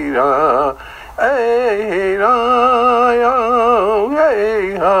 hey, no, hey, no, yo,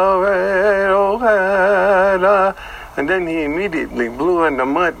 hey, ho, hey, oh, hey, no." And then he immediately blew in the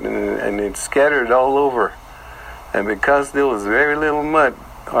mud, and it scattered all over. And because there was very little mud,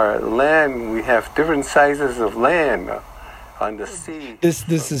 our land, we have different sizes of land on the sea.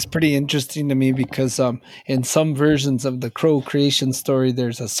 This is pretty interesting to me because in some versions of the Crow creation story,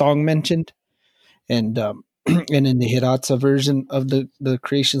 there's a song mentioned, and and in the Hidatsa version of the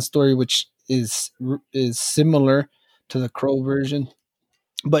creation story, which is similar to the Crow version.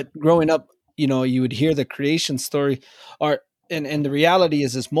 But growing up, you would hear the creation story, and the reality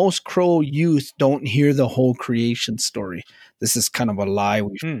is most Crow youth don't hear the whole creation story. This is kind of a lie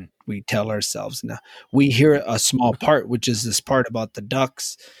we tell ourselves. Now we hear a small part, which is this part about the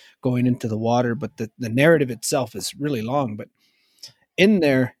ducks going into the water, but the narrative itself is really long. But in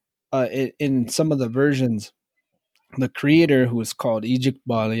there, in some of the versions, the creator, who is called Ejik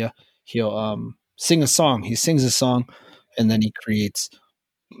Balia, he'll sing a song. He sings a song, and then he creates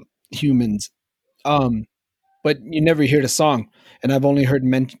humans. But you never hear the song, and I've only heard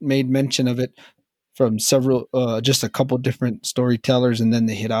made mention of it from several, just a couple different storytellers, and then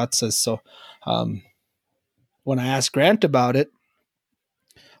the Hiratsas. So when I asked Grant about it,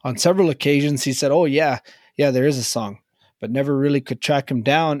 on several occasions, he said, "Oh yeah, there is a song," but never really could track him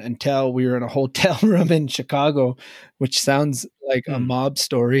down until we were in a hotel room in Chicago, which sounds like a mob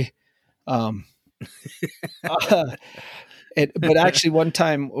story. But actually, one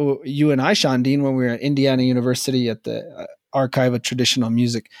time, you and I, Shandine, when we were at Indiana University at the Archive of Traditional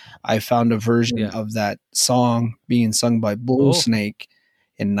Music, I found a version of that song being sung by Bull Snake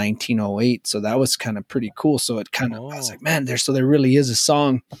in 1908. So that was kind of pretty cool. So it kind of, I was like, man, there really is a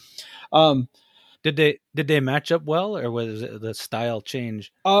song. Did they match up well, or was it the style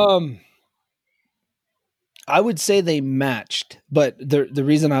change? I would say they matched, but the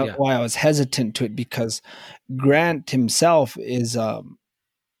reason why I was hesitant to it, because Grant himself is a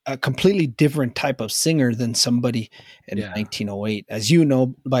completely different type of singer than somebody in 1908. As you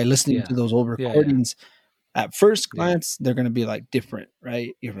know, by listening to those old recordings, at first glance, they're going to be like different,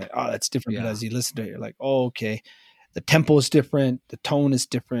 right? You're like, oh, that's different. But as you listen to it, you're like, oh, okay. The tempo is different. The tone is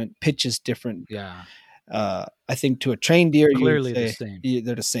different. Pitch is different. Yeah. I think to a trained ear, clearly say, the same.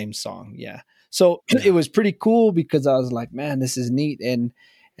 They're the same song. Yeah. So it was pretty cool because I was like, man, this is neat. And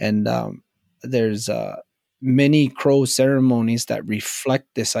there's many Crow ceremonies that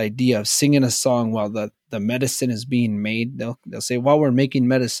reflect this idea of singing a song while the medicine is being made. They'll say, while we're making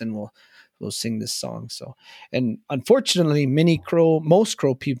medicine, we'll sing this song. So, and unfortunately, most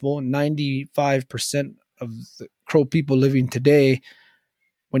Crow people, 95% of the Crow people living today,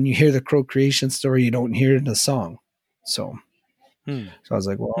 when you hear the Crow creation story, you don't hear the song. So I was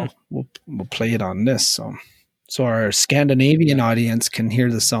like, well, we'll play it on this. So our Scandinavian audience can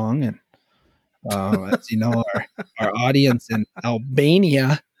hear the song. And as you know, our audience in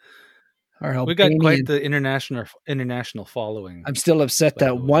Albania, we got quite the international following. I'm still upset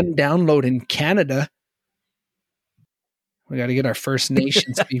that one download in Canada. We got to get our First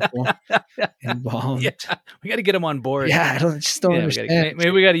Nations people involved. Yeah, we got to get them on board. Yeah, I just don't understand.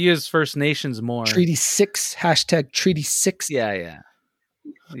 Maybe we got to use First Nations more. Treaty 6, hashtag Treaty 6. Yeah.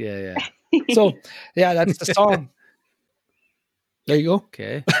 So, yeah, that's the song. There you go.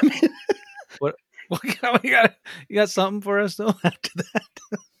 Okay. What you got something for us though after that?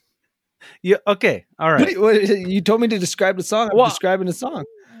 Yeah. Okay. All right. You told me to describe the song. I'm describing the song.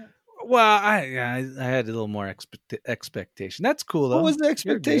 Well, I had a little more expectation. That's cool though. What was the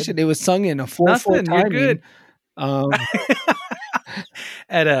expectation? It was sung in a 4/4 timing. You're good.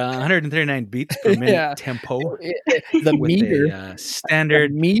 at 139 beats per minute Yeah. tempo The with meter, a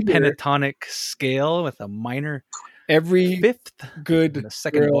standard meter. pentatonic scale with a minor every fifth good and the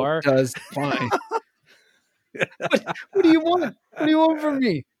second girl bar. does fine. What do you want? What do you want from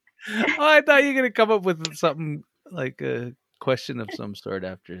me? Oh, I thought you were gonna come up with something like a question of some sort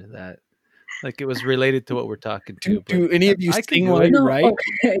after that, like it was related to what we're talking to. Do any of you I could sing do while it. you No, write?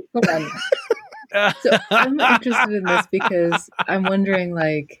 okay, hold on. So I'm interested in this because I'm wondering,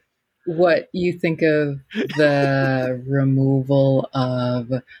 like, what you think of the removal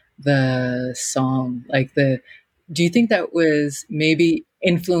of the song. Like, do you think that was maybe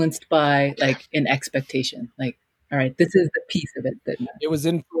influenced by like an expectation? Like, all right, this is the piece of it that It was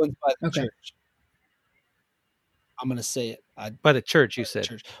influenced by the okay. church. I'm gonna say it. By the church, you said.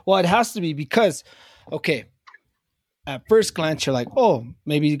 Church. Well, it has to be because, okay, at first glance, you're like, oh,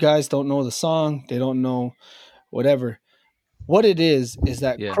 maybe you guys don't know the song. They don't know whatever. What it is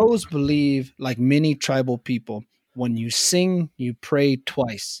that Yeah. Crows believe, like many tribal people, when you sing, you pray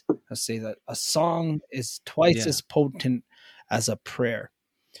twice. I say that a song is twice Yeah. as potent as a prayer.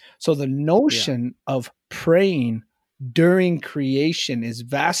 So the notion of praying during creation is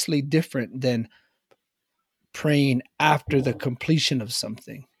vastly different than praying after the completion of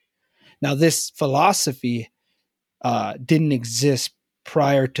something. Now, this philosophy didn't exist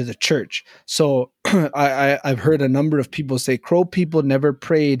prior to the church. So I've heard a number of people say Crow people never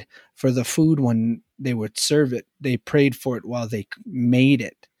prayed for the food when they would serve it. They prayed for it while they made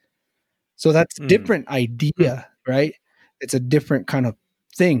it. So that's a different idea, right? It's a different kind of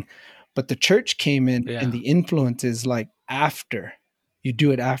thing. But the church came in and the influence is like after. You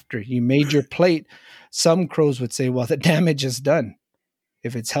do it after. You made your plate. Some Crows would say, well, the damage is done.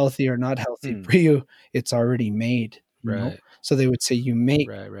 If it's healthy or not healthy for you, it's already made. You know? So they would say you make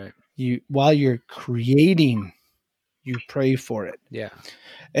you while you're creating, you pray for it. Yeah.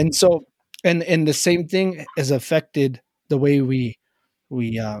 And so and the same thing has affected the way we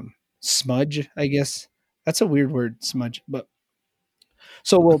smudge, I guess. That's a weird word, smudge, but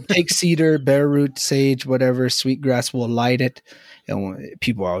so we'll take cedar, bare root, sage, whatever, sweetgrass, we'll light it. And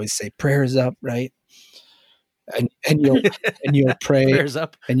people always say prayers up, right? And you'll pray Prayers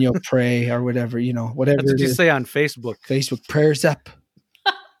up. and you'll pray or whatever, you know, whatever. That's what you say on Facebook. Facebook, prayers up.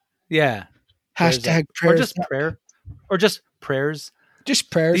 Yeah. Hashtag prayers prayers or just up. prayer or just prayers. Just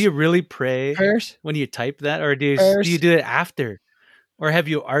prayers. Do you really pray prayers when you type that, or do you do it after, or have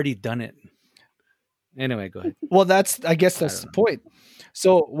you already done it? Anyway, go ahead. Well, I guess that's the point.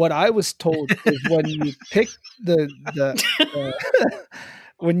 So what I was told is when you pick the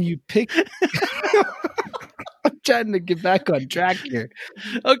when you pick I'm trying to get back on track here.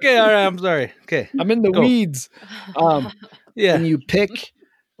 Okay, all right, I'm sorry. Okay. I'm in the weeds. Yeah.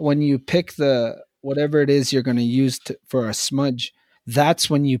 When you pick the whatever it is you're going to use for a smudge, that's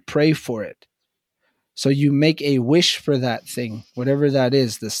when you pray for it. So you make a wish for that thing, whatever that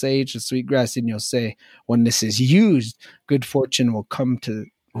is, the sage, the sweetgrass, and you'll say, when this is used, good fortune will come to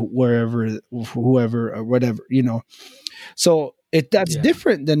wherever, whoever, or whatever, you know. So that's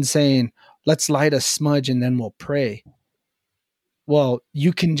different than saying, let's light a smudge and then we'll pray. Well,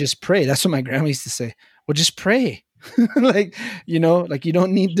 you can just pray. That's what my grandma used to say. Well, just pray. Like, you know, like you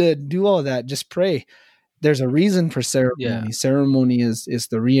don't need to do all that. Just pray. There's a reason for ceremony. Yeah. Ceremony is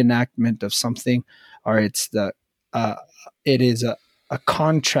the reenactment of something, or it's it is a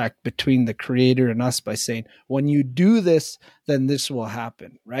contract between the creator and us by saying, when you do this, then this will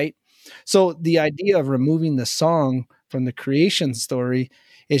happen, right? So the idea of removing the song from the creation story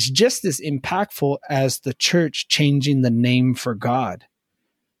is just as impactful as the church changing the name for God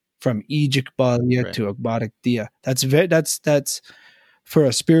from Ejikbalia to Agbadak That's for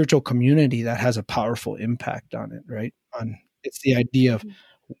a spiritual community that has a powerful impact on it, right? It's the idea of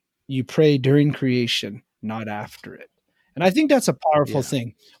you pray during creation, not after it. And I think that's a powerful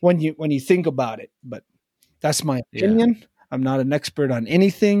thing when you think about it, but that's my opinion. Yeah. I'm not an expert on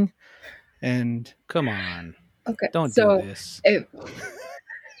anything. And come on. Okay. Don't do this.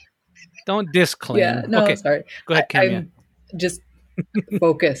 Don't disclaim. Yeah, no, okay. Sorry. Go ahead, Cam. I'm just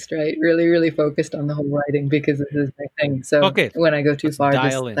focused, right? Really, really focused on the whole writing because this is my thing. So when I go too far,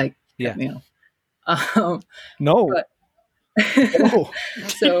 just like cut me off. No. But, no.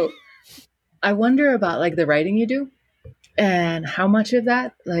 So I wonder about like the writing you do and how much of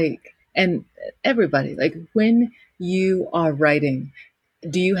that, like, and everybody, like when you are writing,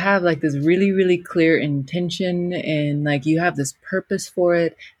 do you have like this really, really clear intention and like you have this purpose for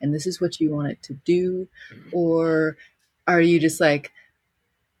it and this is what you want it to do? Or are you just like,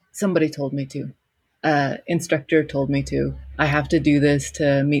 somebody told me to, instructor told me to, I have to do this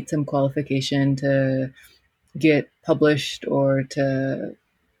to meet some qualification to get published or to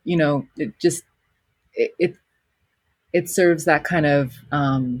it just it it serves that kind of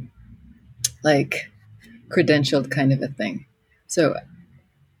like credentialed kind of a thing. So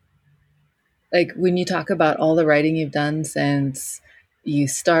like when you talk about all the writing you've done since you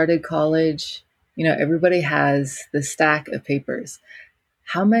started college, everybody has the stack of papers.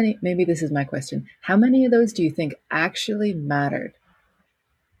 How many, maybe this is my question, how many of those do you think actually mattered?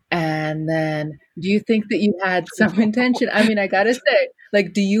 And then do you think that you had some intention? I mean, I gotta say,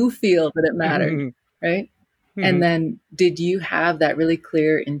 like, do you feel that it mattered? Right. And then did you have that really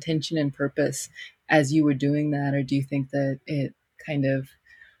clear intention and purpose as you were doing that? Or do you think that it kind of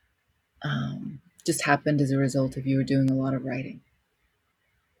just happened as a result of you were doing a lot of writing?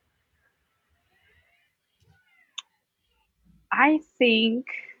 I think,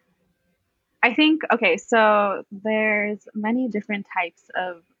 okay, so there's many different types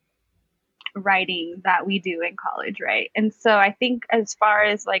of writing that we do in college, right? And so I think as far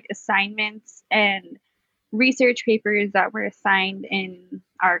as like assignments and research papers that were assigned in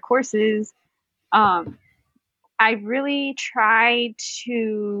our courses, I really try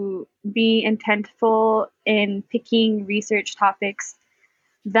to be intentful in picking research topics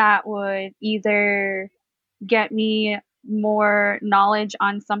that would either get me more knowledge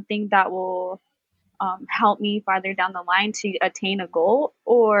on something that will help me farther down the line to attain a goal,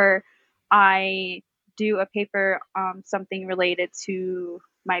 or I do a paper on something related to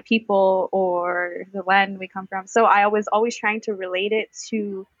my people or the land we come from. So I was always trying to relate it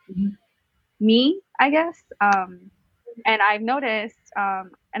to me, I guess. And I've noticed,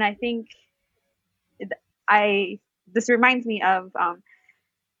 and I think this reminds me of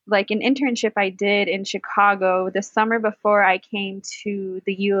like an internship I did in Chicago the summer before I came to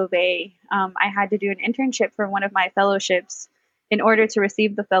the U of A. I had to do an internship for one of my fellowships in order to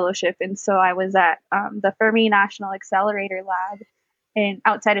receive the fellowship. And so I was at the Fermi National Accelerator Lab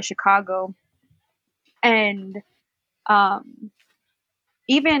outside of Chicago. And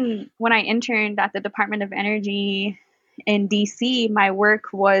even when I interned at the Department of Energy in DC, my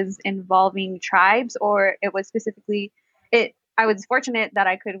work was involving tribes, or it was specifically I was fortunate that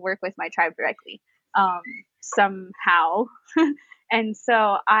I could work with my tribe directly somehow. And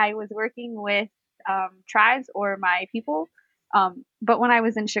so I was working with tribes or my people. But when I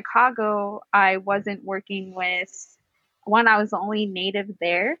was in Chicago, I wasn't working with I was the only native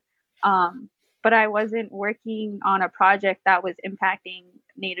there. But I wasn't working on a project that was impacting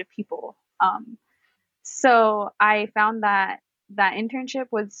Native people. So I found that internship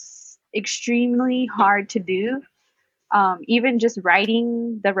was extremely hard to do. Even just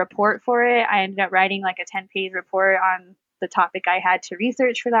writing the report for it, I ended up writing like a 10-page report on the topic I had to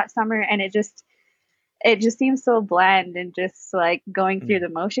research for that summer. And it just seems so bland and just like going through the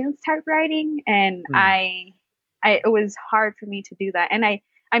motions type writing. And it was hard for me to do that. And I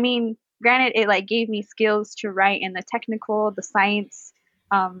mean, granted, it like gave me skills to write in the technical, the science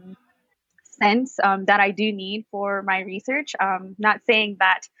sense that I do need for my research. Not saying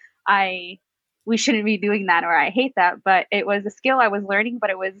that we shouldn't be doing that or I hate that, but it was a skill I was learning,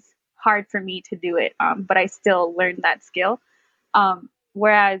 but it was hard for me to do it. But I still learned that skill.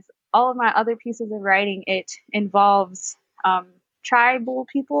 Whereas all of my other pieces of writing, it involves tribal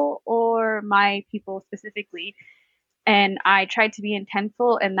people or my people specifically. And I tried to be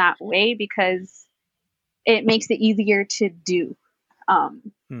intentful in that way because it makes it easier to do.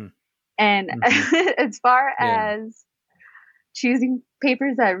 And as far as choosing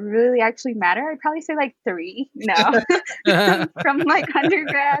papers that really actually matter, I'd probably say like 3. No, from like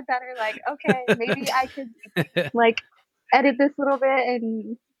undergrad that are like, okay, maybe I could like edit this a little bit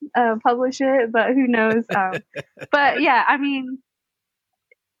and publish it, but who knows? But yeah, I mean,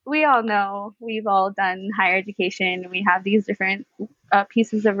 we all know we've all done higher education. We have these different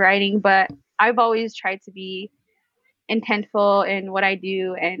pieces of writing, but I've always tried to be intentful in what I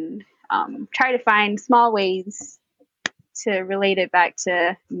do and try to find small ways to relate it back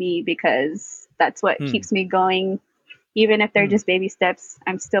to me, because that's what keeps me going. Even if they're just baby steps,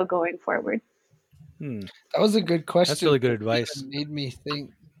 I'm still going forward. That was a good question. That's really good advice. It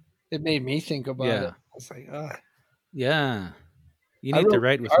made me think about it. I was like, yeah. You need to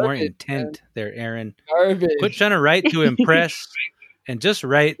write with more intent there, Aaron. Quit trying to write to impress and just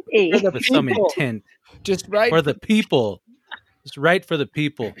write with some intent. Just write for the people. Just write for the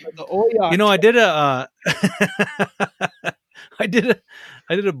people. For the you know, I did I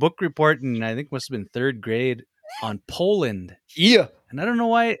did a book report in, I think must have been 3rd grade on Poland. Yeah. And I don't know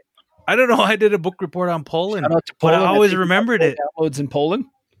why I did a book report on Poland, Poland. But I always remembered it. Downloads in Poland?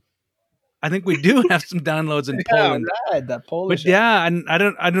 I think we do have some downloads in Poland. Right, that Polish. But yeah, I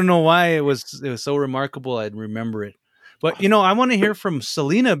don't know why it was so remarkable. I'd remember it. But, you know, I want to hear from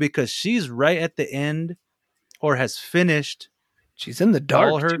Selena because she's right at the end or has finished She's in the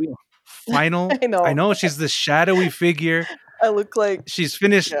dark all her too. final. I know. She's this shadowy figure. I look like, She's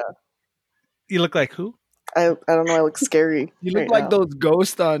finished. yeah. You look like who? I don't know. I look scary. You look right like now. those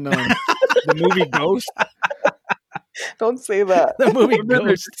ghosts on the movie Ghost. Don't say that. The movie They're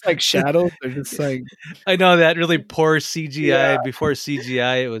Ghost. just like shadows. They're just like, I know that really poor CGI. Yeah. Before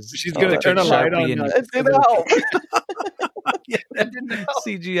CGI, it was she's gonna turn a light on. and It didn't help.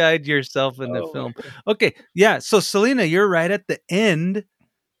 CGI'd yourself in the Oh, film. Okay, yeah. So Selena, you're right at the end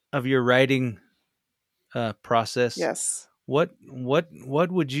of your writing process. Yes. What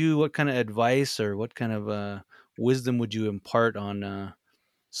kind of advice or what kind of wisdom would you impart on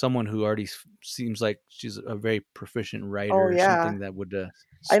someone who already seems like she's a very proficient writer Oh, or yeah. something that would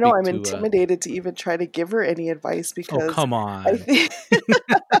I know speak I'm to, intimidated to even try to give her any advice because oh, come on. I think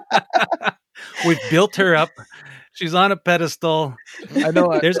We've built her up. She's on a pedestal. I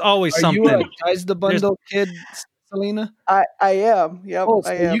know. There's always Are something. you a Guys the Bundle kid, Selena? I am. Yep, Oh, so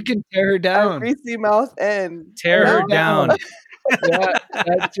I am. you can tear her I'm down. greasy mouth and Tear her No. down. Yeah,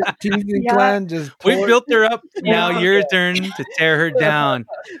 that's your teasing Yeah. plan. Just We've pour- built her up. Now Yeah. your turn to tear her down.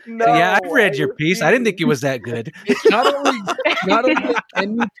 No, So, yeah, I've read I your piece. I didn't think it was that good. It's not only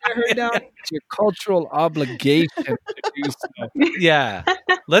can you tear her down, it's your cultural obligation to do so. Yeah.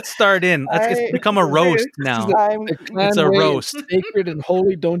 Let's start in. It's become a roast now. I'm The clan It's a way is roast. sacred and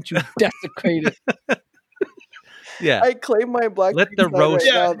holy. Don't you desecrate it. Yeah. I claim my black. Let the side roast-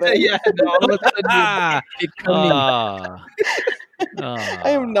 Right now, then. And all of a sudden Ah, you get coming. I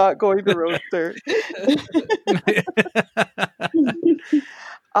am not going to roast her.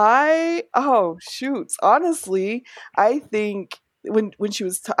 Honestly, I think when she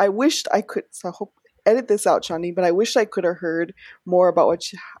was, I wished I could. So I hope edit this out, Shawnee. But I wish I could have heard more about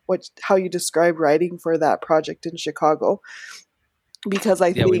how you described writing for that project in Chicago, because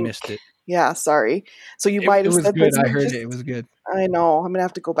I think we missed it. Yeah, sorry. So you might have It was said good. this. I heard it. It was good. I know. I'm gonna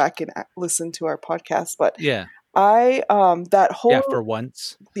have to go back and listen to our podcast, but Yeah. that whole Yeah, for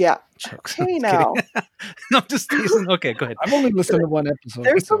once. yeah. Jokes. Hey I'm now, kidding. No, I'm just teasing. Okay, go ahead. I've only listened to one episode.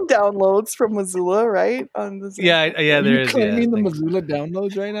 there's so. some downloads from Missoula, right? On the Yeah, Are there you is. claiming the Yeah, Missoula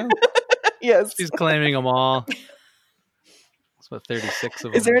downloads right now? yes. she's claiming them all. It's about 36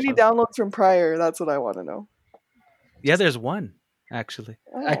 of them. Is there or any something. downloads from prior? That's what I want to know. Yeah, there's one, actually.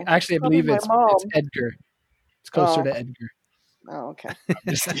 Oh, Actually, I probably believe my it's mom. Edgar. It's closer Oh. to Edgar. Oh, okay.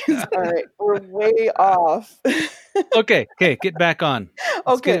 All right, we're way off. Okay, get back on.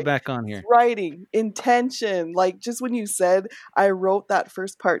 Let's get Okay. it back on here. Writing intention, like just when you said I wrote that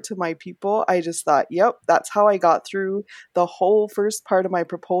first part to my people, I just thought, yep, that's how I got through the whole first part of my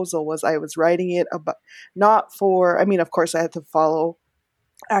proposal. Was I was writing it about, not for, I mean, of course I had to follow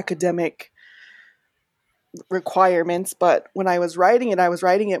academic requirements, but when I was writing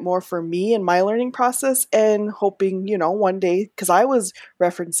it more for me and my learning process, and hoping, one day, because I was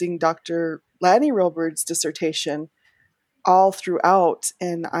referencing Dr. Lanny Rilbert's dissertation all throughout,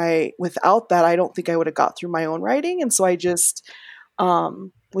 and without that, I don't think I would have got through my own writing. And so I just,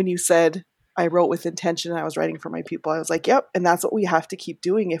 when you said I wrote with intention and I was writing for my people, I was like, yep, and that's what we have to keep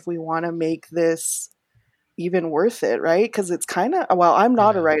doing if we want to make this even worth it, right? Because it's kind of, well, I'm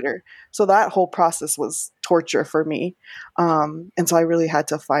not a writer, so that whole process was torture for me, and so I really had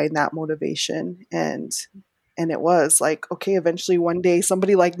to find that motivation, and it was like, okay, eventually one day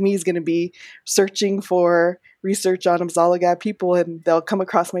somebody like me is going to be searching for research on Amzalagad people, and they'll come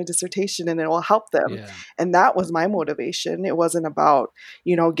across my dissertation and it will help them. Yeah. And that was my motivation. It wasn't about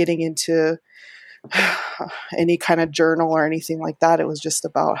getting into any kind of journal or anything like that. It was just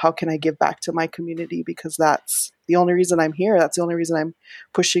about how can I give back to my community, because that's the only reason I'm here. That's the only reason I'm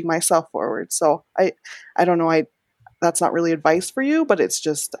pushing myself forward. So I don't know. That's not really advice for you, but it's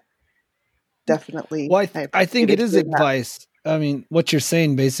just definitely. Well, I think it is advice. I mean, what you're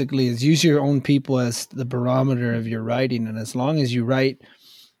saying basically is use your own people as the barometer of your writing. And as long as you write,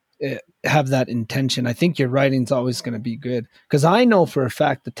 have that intention, I think your writing's always going to be good. Because I know for a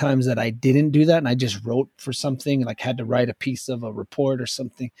fact the times that I didn't do that and I just wrote for something, like had to write a piece of a report or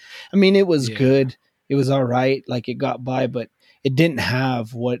something. I mean, it was good. It was all right. Like it got by, but it didn't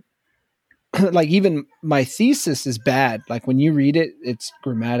have what, like even my thesis is bad. Like when you read it, it's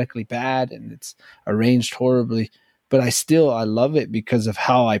grammatically bad and it's arranged horribly, but I love it because of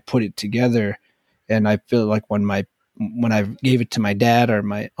how I put it together. And I feel like when I gave it to my dad or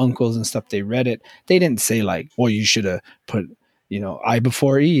my uncles and stuff, they read it. They didn't say like, well, you should have put, I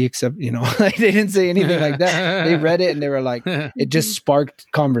before E, except, like they didn't say anything like that. They read it and they were like, it just sparked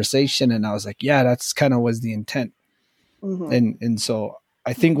conversation. And I was like, yeah, that's kind of was the intent. Mm-hmm. And so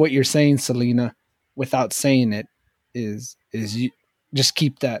I think what you're saying, Selena, without saying it, is you just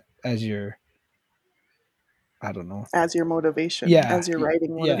keep that as your, I don't know, as your motivation, Yeah. as your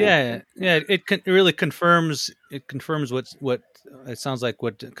writing Yeah. motivation. It really confirms what it sounds like,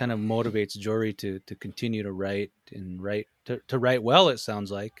 what kind of motivates JoRee to continue to write and to write well, it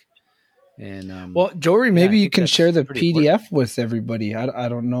sounds like. And Well, JoRee, I maybe you think can that's share the pretty PDF important. with everybody. I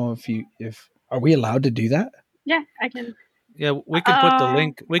don't know if are we allowed to do that? Yeah, I can. Yeah, we can put the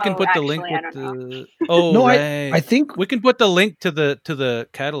link. We can put the link Actually, I with don't know. the. Oh, No, right. I think we can put the link to the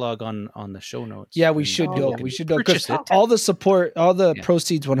catalog on the show notes. yeah, we and should people go. can We should go purchase because it. all the support, all the Yeah.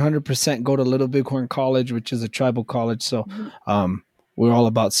 proceeds, 100% go to Little Bighorn College, which is a tribal college. So, we're all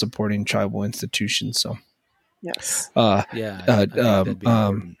about supporting tribal institutions. So, Yes. Yeah, I think that'd be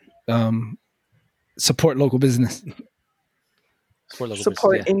important. Support local business.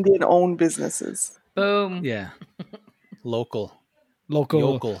 Support Yeah. Indian-owned businesses. Boom. Yeah. Local. Local,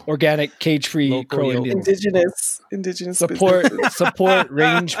 Yokel. organic, cage-free Local Crow yokel. Indians. Indigenous Support businesses.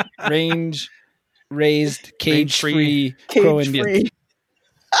 range raised, cage-free Crow Indians.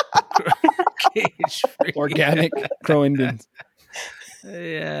 Cage-free. Cage-free. Organic Crow Indians.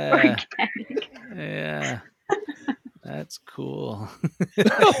 Yeah. Yeah. That's cool.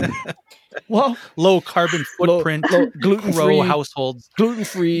 Well, Low carbon footprint, gluten-free Crow households.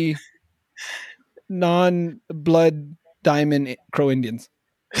 gluten-free, non-blood diamond Crow Indians.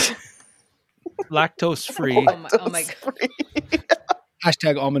 Lactose free. Oh my God.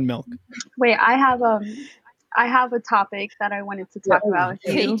 Hashtag almond milk. Wait, I have a topic that I wanted to talk about with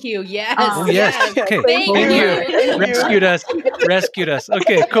you. Thank you. Yes. Oh, yes. Okay. Thank you. Rescued us.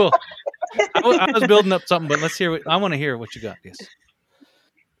 Okay, cool. I was building up something, but let's hear. I want to hear what you got. Yes.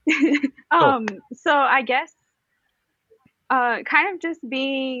 So I guess, kind of just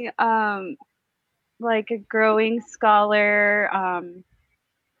being like a growing scholar.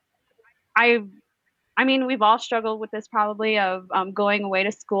 I mean, we've all struggled with this probably, of going away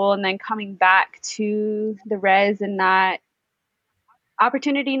to school and then coming back to the res and not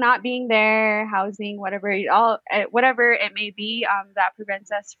opportunity not being there, housing, whatever it may be, that prevents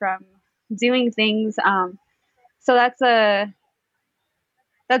us from doing things. So that's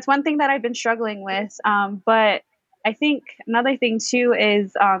one thing that I've been struggling with. But I think another thing too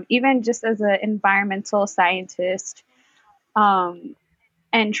is, even just as an environmental scientist, and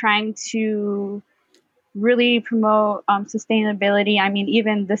trying to really promote sustainability. I mean,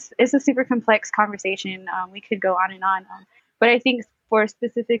 even this is a super complex conversation. We could go on and on. But I think for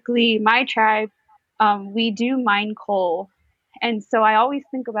specifically my tribe, we do mine coal. And so I always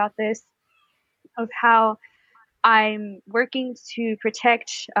think about this, of how I'm working to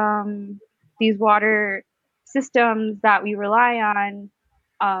protect these water systems that we rely on,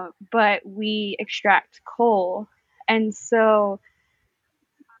 but we extract coal. And so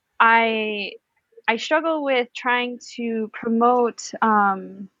I struggle with trying to promote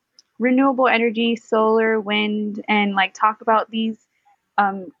renewable energy, solar, wind, and like talk about these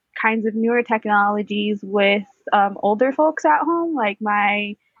kinds of newer technologies with older folks at home, like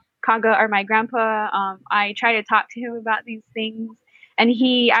my Kaga or my grandpa. I try to talk to him about these things, and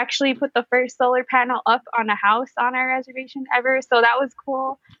he actually put the first solar panel up on a house on our reservation ever. So that was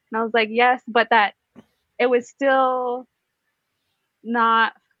cool. And I was like, yes, but that it was still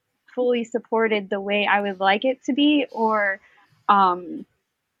not fully supported the way I would like it to be, or I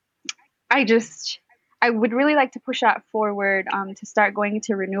would really like to push that forward, to start going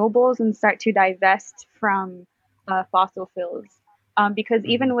into renewables and start to divest from fossil fuels. Because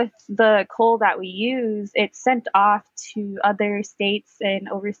even with the coal that we use, it's sent off to other states and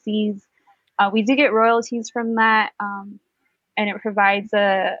overseas. We do get royalties from that, and it provides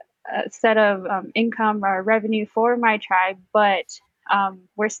a set of income or revenue for my tribe, but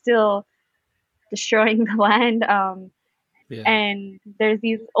we're still destroying the land. And there's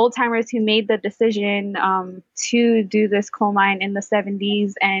these old timers who made the decision to do this coal mine in the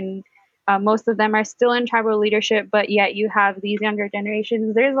 70s, and most of them are still in tribal leadership, but yet you have these younger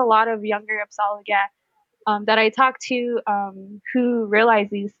generations. There's a lot of younger Apsalagat that I talk to who realize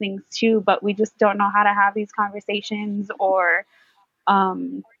these things too, but we just don't know how to have these conversations, or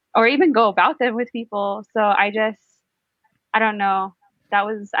even go about them with people. So I don't know.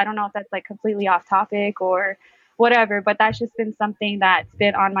 I don't know if that's like completely off topic or whatever, but that's just been something that's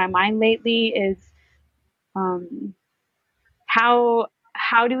been on my mind lately, is how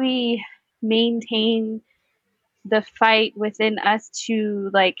do we maintain the fight within us to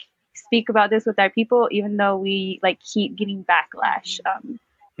like speak about this with our people, even though we like keep getting backlash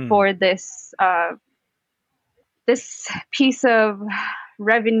for this this piece of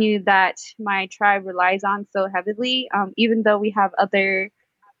revenue that my tribe relies on so heavily, even though we have other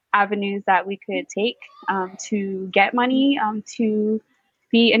avenues that we could take to get money, to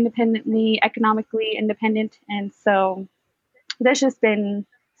be economically independent. And so that's just been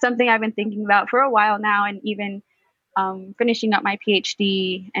something I've been thinking about for a while now, and even finishing up my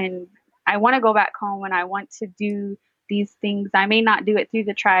PhD. And I want to go back home and I want to do these things. I may not do it through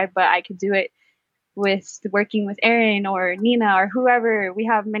the tribe, but I could do it with working with Erin or Nina or whoever. We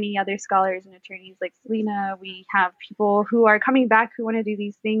have many other scholars and attorneys like Selena. We have people who are coming back who want to do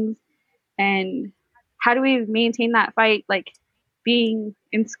these things. And how do we maintain that fight, like being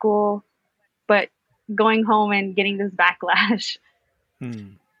in school, but going home and getting this backlash?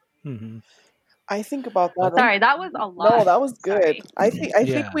 Mm-hmm. I think about that. Sorry, that was a lot. No, that was good. Sorry. I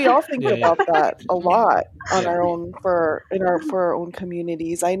think we all think about that a lot on our own for our own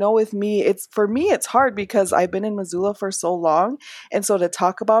communities. I know with me, it's hard because I've been in Missoula for so long, and so to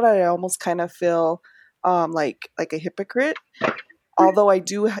talk about it, I almost kind of feel like a hypocrite. Although I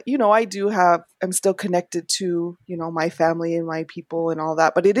do have, I'm still connected to, my family and my people and all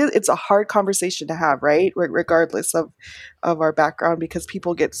that. But it's a hard conversation to have, right? Regardless of our background, because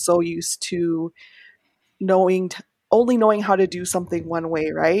people get so used to only knowing how to do something one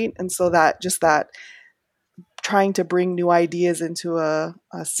way, right? And so that trying to bring new ideas into a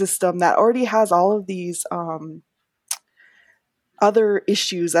system that already has all of these other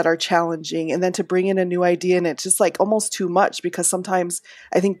issues that are challenging, and then to bring in a new idea, and it's just like almost too much, because sometimes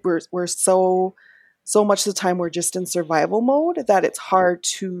I think we're so much of the time we're just in survival mode that it's hard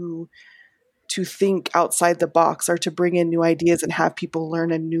to think outside the box or to bring in new ideas and have people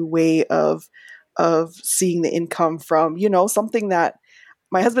learn a new way of seeing the income from, something that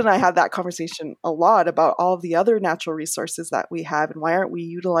my husband and I had that conversation a lot about all of the other natural resources that we have and why aren't we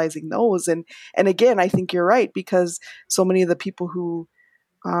utilizing those? And again, I think you're right, because so many of the people who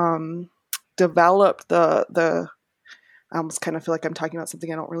developed the I almost kind of feel like I'm talking about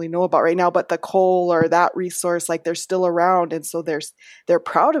something I don't really know about right now, but the coal or that resource, like they're still around. And so they're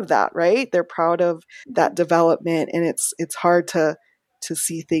proud of that, right? They're proud of that development, and it's hard to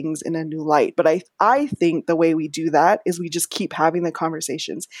see things in a new light. But I think the way we do that is we just keep having the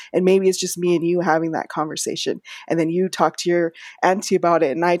conversations, and maybe it's just me and you having that conversation, and then you talk to your auntie about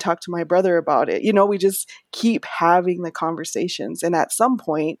it and I talk to my brother about it. We just keep having the conversations, and at some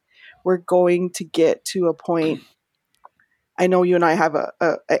point we're going to get to a point. I know you and I have a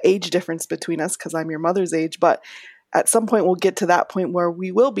age difference between us because I'm your mother's age, but at some point we'll get to that point where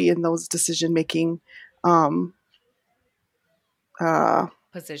we will be in those decision-making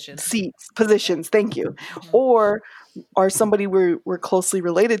positions. Thank you. Or somebody we're closely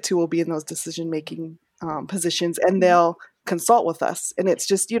related to will be in those decision-making positions, and they'll consult with us. And it's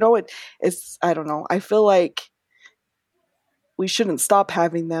just, it's, I don't know. I feel like we shouldn't stop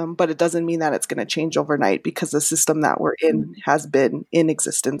having them, but it doesn't mean that it's going to change overnight, because the system that we're in has been in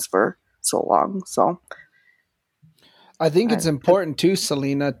existence for so long. So I think it's important too,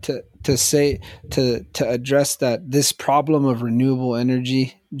 Selena, to say to address that this problem of renewable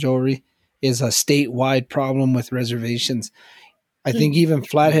energy, JoRee, is a statewide problem with reservations. I think even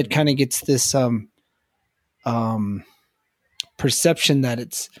Flathead kind of gets this perception that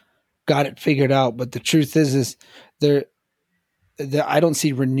it's got it figured out, but the truth is there I don't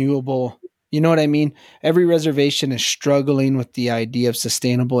see renewable. You know what I mean? Every reservation is struggling with the idea of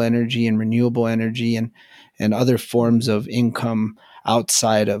sustainable energy and renewable energy and other forms of income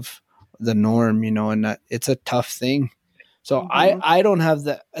outside of the norm, and it's a tough thing. So I don't have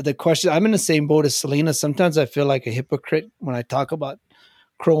the question. I'm in the same boat as Selena. Sometimes I feel like a hypocrite when I talk about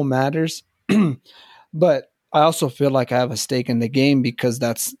Crow Matters, but I also feel like I have a stake in the game, because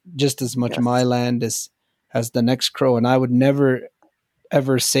that's just as much my land as the next Crow. And I would never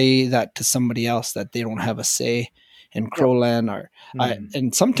ever say that to somebody else, that they don't have a say in Crowland.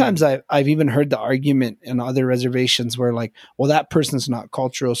 And sometimes I've even heard the argument in other reservations where, like, well, that person's not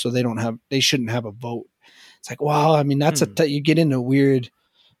cultural, so they shouldn't have a vote. It's like, wow, I mean, that's you get into weird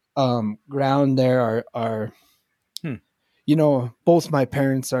ground there. Both my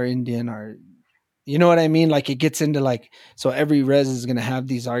parents are Indian, you know what I mean? Like, it gets into like, so every res is going to have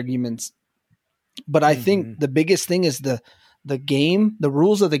these arguments. But I think the biggest thing is the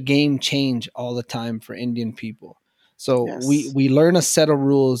rules of the game change all the time for Indian people. So we learn a set of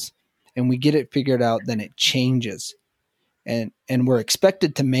rules and we get it figured out, then it changes. And we're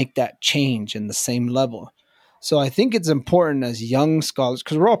expected to make that change in the same level. So I think it's important as young scholars,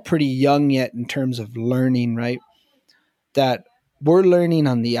 because we're all pretty young yet in terms of learning, right? That we're learning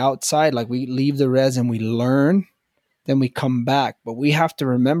on the outside, like we leave the res and we learn, then we come back. But we have to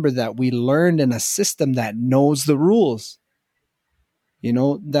remember that we learned in a system that knows the rules.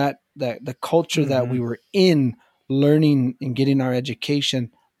 That the culture that we were in, learning and getting our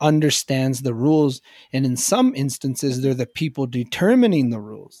education understands the rules. And in some instances, they're the people determining the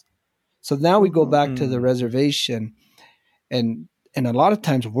rules. So now we go back to the reservation, and a lot of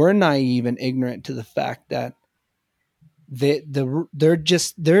times we're naive and ignorant to the fact that they're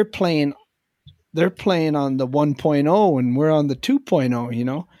playing on the 1.0 and we're on the 2.0, you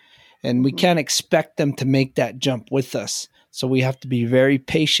know, and we can't expect them to make that jump with us. So we have to be very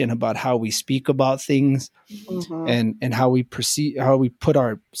patient about how we speak about things and how we perceive, how we put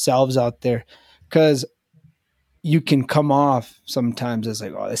ourselves out there, because you can come off sometimes as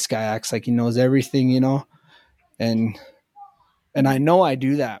like, oh, this guy acts like he knows everything, you know, and I know I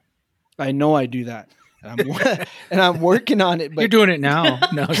do that. And I'm working on it. But you're doing it now.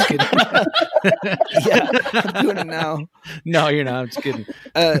 No, I'm just kidding. Yeah, I'm doing it now. No, you're not. I'm just kidding.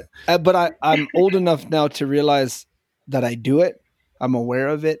 But I'm old enough now to realize that I do it. I'm aware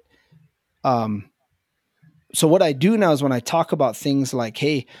of it. So what I do now is when I talk about things like,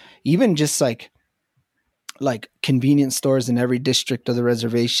 hey, even just like convenience stores in every district of the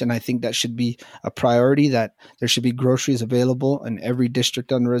reservation, I think that should be a priority, that there should be groceries available in every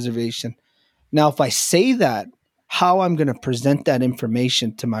district on the reservation. Now, if I say that, how I'm going to present that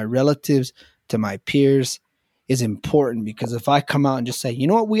information to my relatives, to my peers, is important. Because if I come out and just say, you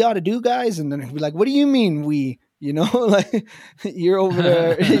know what we ought to do, guys, and then be like, what do you mean we? You know, like you're over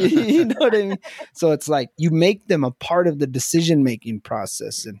there, you know what I mean? So it's like you make them a part of the decision-making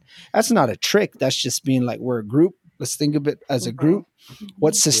process. And that's not a trick. That's just being like, we're a group. Let's think of it as a group.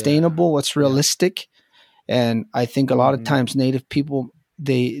 What's sustainable? What's realistic? And I think a lot of times Native people,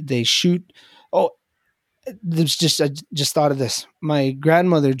 they shoot. Oh, there's I just thought of this. My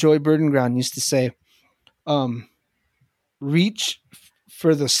grandmother, Joy Burdenground, used to say, reach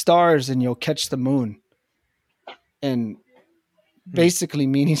for the stars and you'll catch the moon. And basically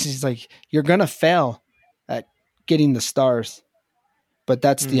meaning she's like, you're going to fail at getting the stars. But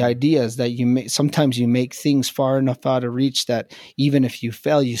that's the idea, is that sometimes you make things far enough out of reach that even if you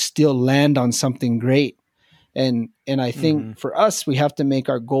fail, you still land on something great. And I think for us, we have to make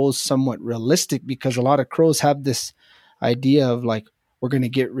our goals somewhat realistic, because a lot of crows have this idea of like, we're going to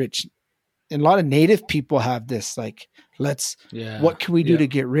get rich. And a lot of Native people have this, like, what can we do to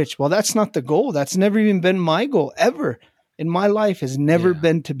get rich? Well, that's not the goal. That's never even been my goal ever in my life, has never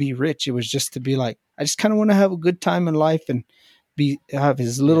been to be rich. It was just to be like, I just kind of want to have a good time in life and have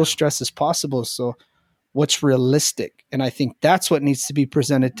as little stress as possible. So what's realistic? And I think that's what needs to be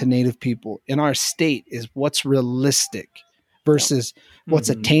presented to Native people in our state, is what's realistic versus what's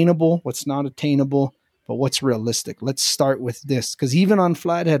attainable, what's not attainable, but what's realistic. Let's start with this. Because even on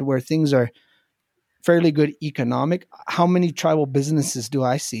Flathead, where things are fairly good economic, how many tribal businesses do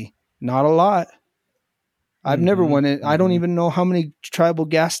I see? Not a lot. I've never won it. I don't even know how many tribal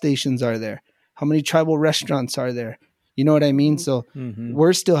gas stations are there. How many tribal restaurants are there? You know what I mean? So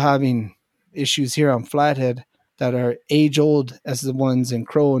we're still having issues here on Flathead that are age old as the ones in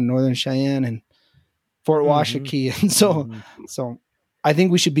Crow and Northern Cheyenne and Fort Washakie. And so I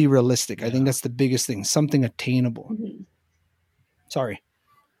think we should be realistic. I think that's the biggest thing, something attainable. Sorry.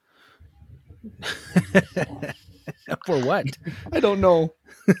 For what? I don't know.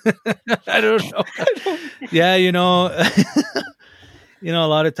 I don't know. Yeah, you know, a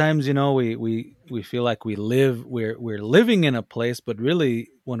lot of times, we feel like we're living in a place, but really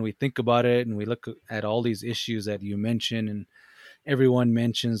when we think about it and we look at all these issues that you mentioned and everyone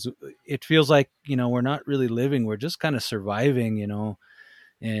mentions, it feels like, we're not really living. We're just kind of surviving, and,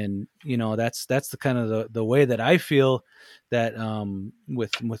 that's the kind of the way that I feel that,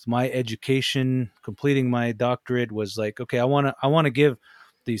 with my education, completing my doctorate was like, okay, I want to give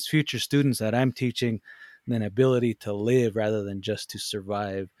these future students that I'm teaching an ability to live rather than just to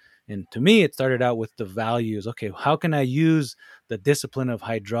survive. And to me, it started out with the values. Okay, how can I use the discipline of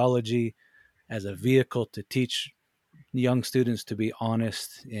hydrology as a vehicle to teach young students to be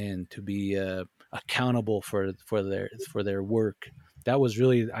honest and to be accountable for their work? That was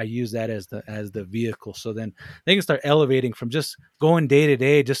really, I use that as the vehicle. So then they can start elevating from just going day to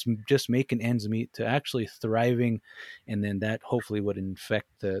day, just making ends meet, to actually thriving, and then that hopefully would infect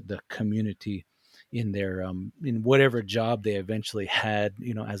the community in their in whatever job they eventually had,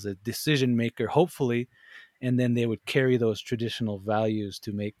 as a decision maker, hopefully, and then they would carry those traditional values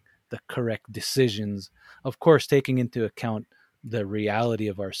to make the correct decisions. Of course, taking into account the reality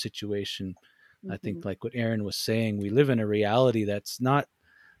of our situation. I think, like what Aaron was saying, we live in a reality it's not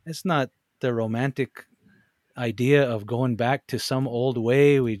the romantic idea of going back to some old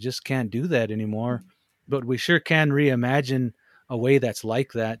way. We just can't do that anymore, but we sure can reimagine a way that's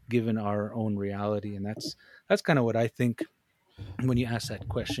like that given our own reality. And that's kind of what I think when you ask that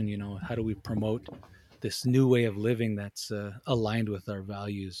question, how do we promote this new way of living that's aligned with our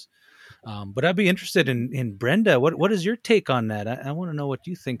values. But I'd be interested in Brenda. What is your take on that? I want to know what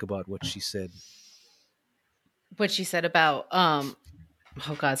you think about what she said. What she said about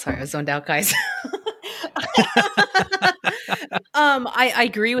oh God, sorry, I was zoned out, guys. I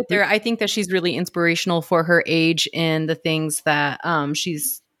agree with her. I think that she's really inspirational for her age and the things that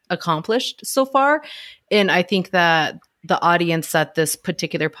she's accomplished so far. And I think that the audience that this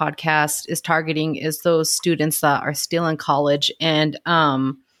particular podcast is targeting is those students that are still in college. And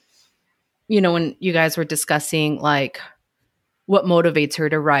when you guys were discussing like what motivates her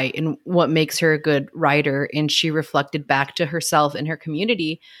to write and what makes her a good writer, and she reflected back to herself and her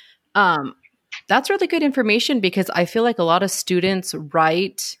community, that's really good information, because I feel like a lot of students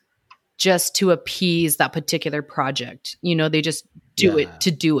write just to appease that particular project. They just do it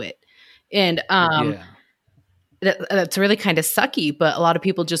to do it. And that's really kind of sucky, but a lot of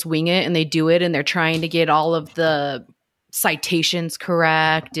people just wing it and they do it, and they're trying to get all of the citations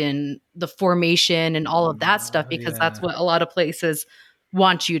correct and the formation and all of that stuff, because that's what a lot of places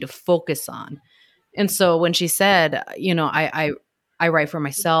want you to focus on. And so when she said, I write for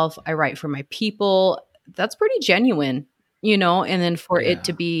myself, I write for my people, that's pretty genuine, and then for it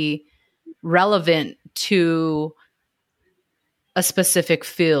to be relevant to a specific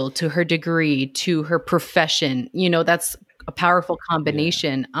field, to her degree, to her profession, that's a powerful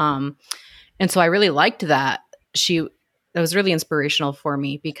combination. And so I really liked that. That was really inspirational for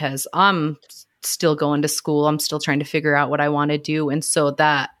me, because I'm still going to school. I'm still trying to figure out what I want to do. And so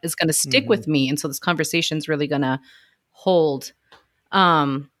that is going to stick with me. And so this conversation is really going to hold.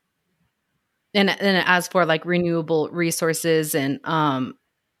 And as for like renewable resources and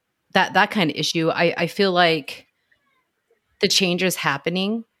that kind of issue, I feel like the change is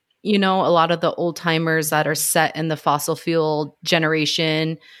happening. A lot of the old timers that are set in the fossil fuel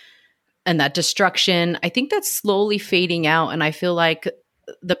generation and that destruction, I think that's slowly fading out. And I feel like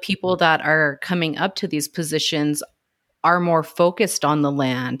the people that are coming up to these positions are more focused on the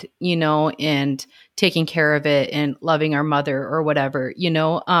land, and taking care of it and loving our mother or whatever,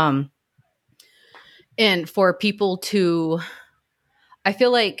 and for people to, I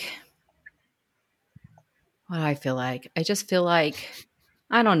feel like, what do I feel like? I just feel like,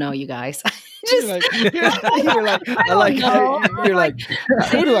 I don't know, you guys. You're like, what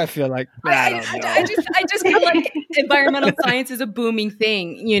do I feel like? I don't know. I just feel like environmental science is a booming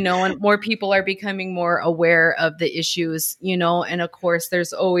thing, and more people are becoming more aware of the issues, and of course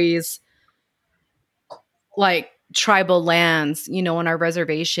there's always like tribal lands, on our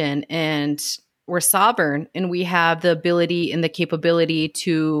reservation, and we're sovereign, and we have the ability and the capability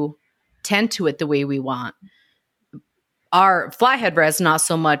to tend to it the way we want. Our flathead res, not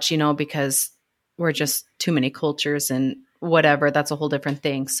so much, because we're just too many cultures and whatever. That's a whole different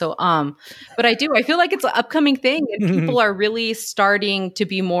thing. So, but I feel like it's an upcoming thing, and people are really starting to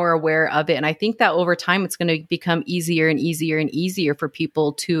be more aware of it. And I think that over time, it's going to become easier and easier and easier for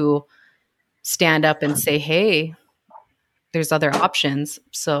people to stand up and say, hey, there's other options.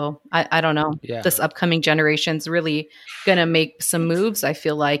 So I don't know. Yeah. This upcoming generation's really going to make some moves, I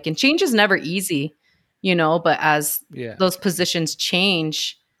feel like. And change is never easy, but as those positions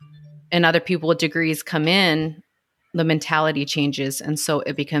change and other people with degrees come in, the mentality changes. And so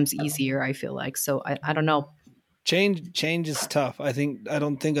it becomes easier, I feel like. So I don't know. Change is tough. I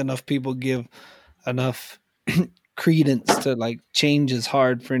don't think enough people give enough credence to like change is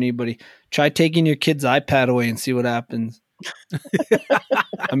hard for anybody. Try taking your kid's iPad away and see what happens.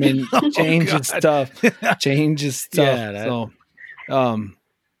 I mean, change is tough. Change is tough.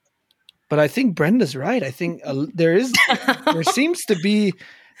 But I think Brenda's right. I think there seems to be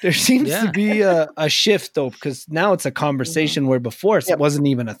a shift though, because now it's a conversation where before it wasn't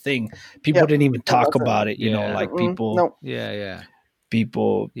even a thing. People didn't even talk about it. Like people. Nope.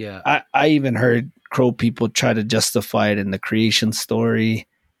 People. Yeah. I even heard Crow people try to justify it in the creation story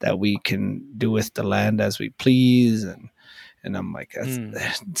that we can do with the land as we please, and I'm like,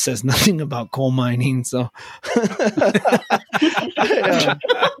 that says nothing about coal mining. So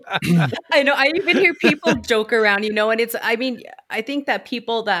I know. I even hear people joke around, and I think that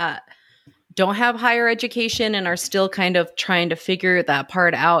people that don't have higher education and are still kind of trying to figure that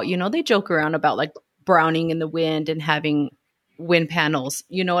part out, they joke around about like browning in the wind and having wind panels,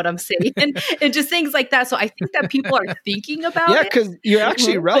 you know what I'm saying? And just things like that. So I think that people are thinking about it. Yeah, because you're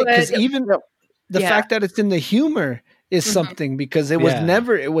actually right. Because even the fact that it's in the humor is something, because it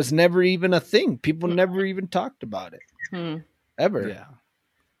was never even a thing. People never even talked about it ever.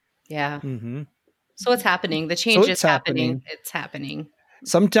 Yeah. Mm-hmm. So it's happening. The change is happening. It's happening.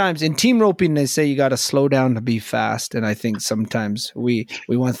 sometimes in team roping, they say you got to slow down to be fast. And I think sometimes we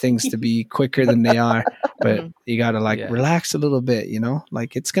want things to be quicker than they are, but you got to relax a little bit,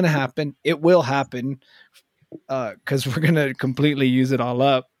 like it's going to happen. It will happen. Cause we're going to completely use it all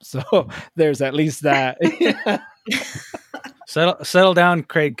up. So there's at least that. Settle down,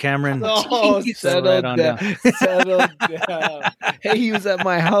 Craig Cameron. Oh, settle down. Settle down. Hey, he was at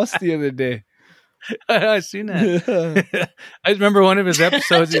my house the other day. I seen that. I remember one of his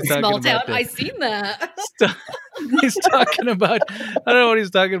episodes. He's talking Small about town. I seen that. He's talking about. I don't know what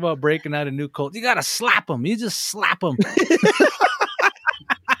he's talking about. Breaking out a new cult. You gotta slap him. You just slap him.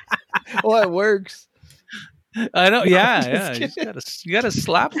 Well, it works. I know. Yeah. You gotta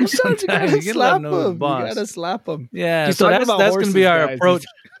slap him sometimes. You gotta slap him. Yeah. So that's gonna be our approach.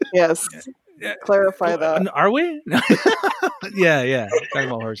 Yes. Clarify that. Are we? Yeah. Talking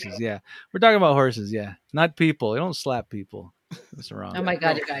about horses. Yeah. We're talking about horses. Yeah. Not people. You don't slap people. That's wrong. Oh my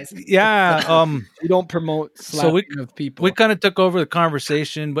God, you guys. Yeah. We don't promote slapping of people. We kind of took over the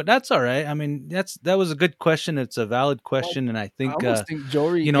conversation, but that's all right. I mean, that was a good question. It's a valid question. And I think, I almost think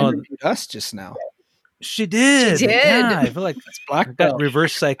JoRee interviewed us just now. She did. Yeah. I feel like that's black got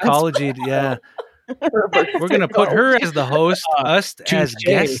reverse psychology. Yeah. We're gonna put her as the host, us as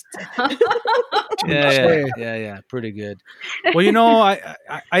guests. Yeah. Pretty good. Well,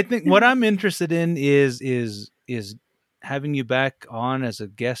 I think what I'm interested in is having you back on as a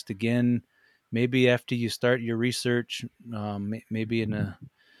guest again. Maybe after you start your research, maybe in a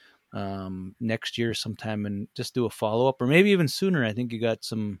next year sometime, and just do a follow up, or maybe even sooner. I think you got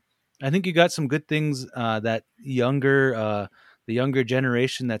some good things that the younger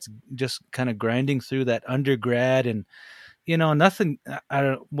generation that's just kind of grinding through that undergrad, and nothing. I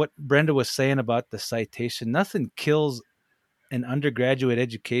don't know what Brenda was saying about the citation. Nothing kills an undergraduate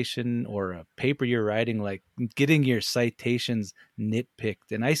education or a paper you're writing like getting your citations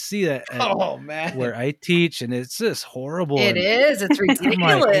nitpicked. And I see that where I teach, and it's just horrible. It is. It's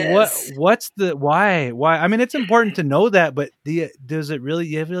ridiculous. Like, what's the why? I mean, it's important to know that, but does it really?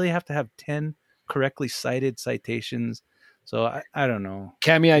 You really have to have 10 correctly cited citations. So I don't know.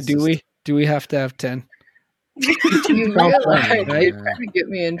 Cammy, do we have to have 10? You realize you're trying to get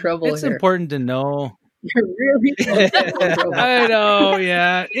me in trouble. It's important to know. You're really I know,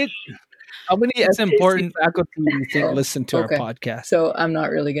 yeah. How many it's important faculty do you think listen to our podcast? So I'm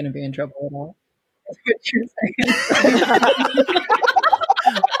not really going to be in trouble at all. That's what you're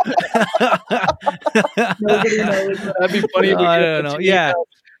saying. Nobody knows. That'd be funny. I don't know. Yeah.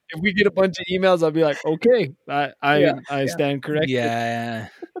 If we get a bunch of emails, I'll be like, okay, I stand corrected. Yeah.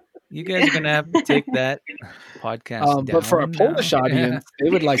 You guys are going to have to take that podcast down. But for our Polish audience, they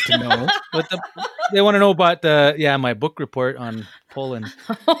would like to know. But they want to know about my book report on Poland.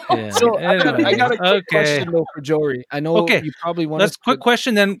 Yeah. So anyway, I got a quick question though for JoRee. I know you probably want to... quick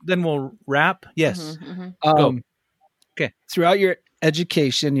question, then we'll wrap. Yes. Go. Okay. Throughout your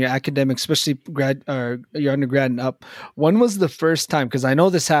education, your academic, especially grad or your undergrad and up, when was the first time? Because I know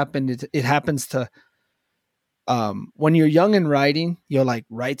this happened. It happens to... when you're young and writing, you'll like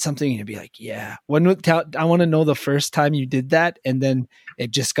write something and you'll be like, yeah. I want to know the first time you did that, and then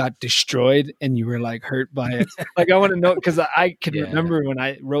it just got destroyed and you were like hurt by it. Like I want to know, because I can remember when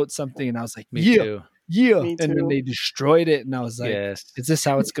I wrote something and I was like, Me too. And then they destroyed it, and I was like, is this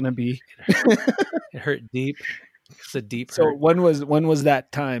how it's gonna be? It hurt deep. It's a deep hurt. So when was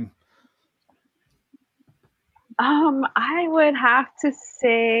that time? I would have to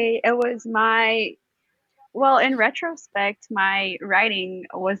say it was well, in retrospect, my writing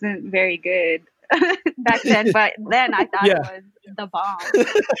wasn't very good back then, but then I thought it was the bomb.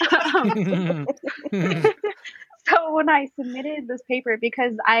 So when I submitted this paper,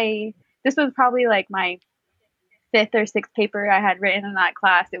 because this was probably like my 5th or 6th paper I had written in that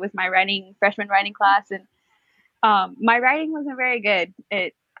class. It was my freshman writing class, and my writing wasn't very good.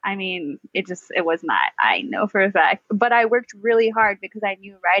 It was not, I know for a fact, but I worked really hard because I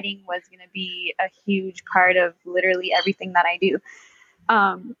knew writing was going to be a huge part of literally everything that I do.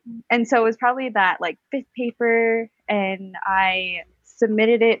 And so it was probably that like 5th paper, and I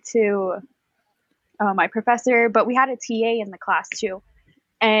submitted it to my professor, but we had a TA in the class too.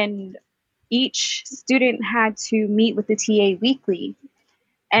 And each student had to meet with the TA weekly.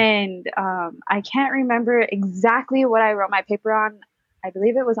 And I can't remember exactly what I wrote my paper on. I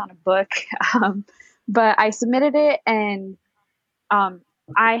believe it was on a book, but I submitted it, and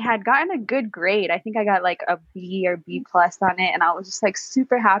I had gotten a good grade. I think I got like a B or B+ on it, and I was just like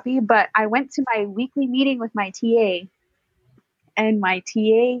super happy. But I went to my weekly meeting with my TA, and my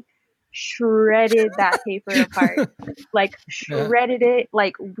TA shredded that paper apart, like shredded it.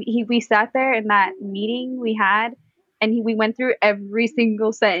 Like we sat there in that meeting we had, we went through every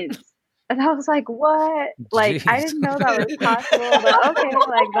single sentence. And I was like, what? Like, I Jeez. didn't know that was possible, but okay,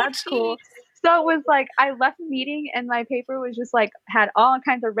 like, that's cool. So it was like, I left the meeting and my paper was just like, had all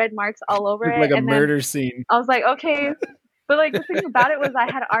kinds of red marks all over Looked it. like a and murder then scene. I was like, okay. But like, the thing about it was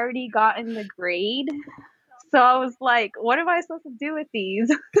I had already gotten the grade. So I was like, what am I supposed to do with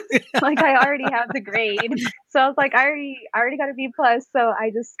these? Like, I already have the grade. So I was like, I already got a B plus. So I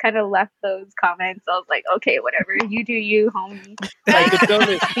just kind of left those comments. I was like, okay, whatever. You do you, homie. I could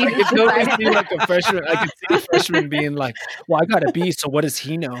totally decided see like a freshman. I could see a freshman being like, "Well, I got a B, so what does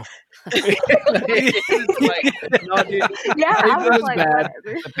he know?" It's like, no, dude, Yeah, the I paper was was like, bad.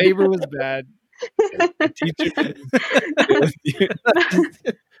 whatever. The paper was bad. The teacher didn't deal with you.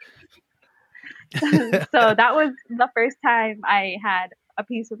 So that was the first time I had a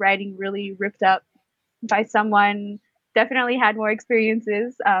piece of writing really ripped up by someone. Definitely had more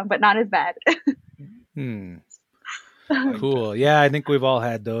experiences, but not as bad. Cool. Yeah, I think we've all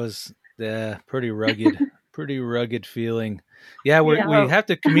had those. Yeah, pretty rugged feeling. Yeah, we have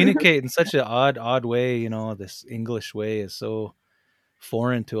to communicate in such an odd way. You know, this English way is so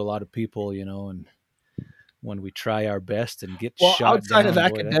foreign to a lot of people. You know, and when we try our best and get shot outside down, of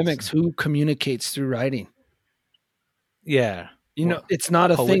academics, who communicates through writing? Yeah. You know, it's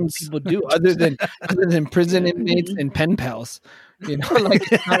not a thing people do other than prison inmates and pen pals. You know,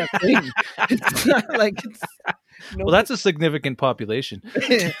 like it's not a thing. It's not like it's. Well, that's a significant population.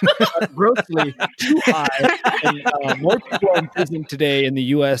 Grossly too high. And, more people are in prison today in the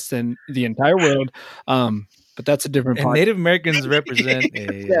U.S. than the entire world. But that's a different and podcast. Native Americans represent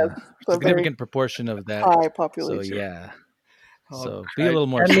a significant proportion of that high population. So yeah. So be a little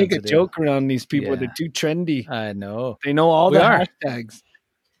more sensitive. Make a joke around these people. Yeah. They're too trendy. I know. They know all the hashtags.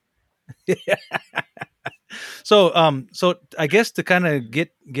 So I guess to kind of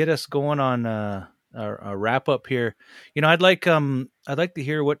get us going on a wrap up here, you know, I'd like to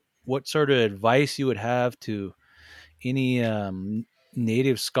hear what sort of advice you would have to any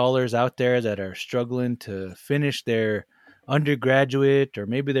Native scholars out there that are struggling to finish their undergraduate, or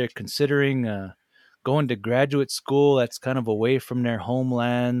maybe they're considering going to graduate school that's kind of away from their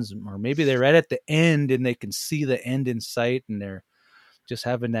homelands, or maybe they're right at the end and they can see the end in sight and they're just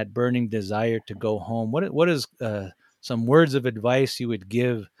having that burning desire to go home. What is some words of advice you would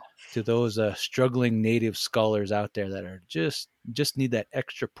give to those struggling Native scholars out there that are just need that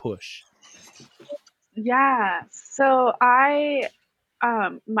extra push? Yeah. So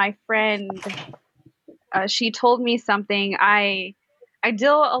my friend, she told me something. I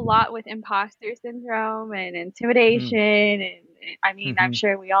deal a lot with imposter syndrome and intimidation, and I mean, I'm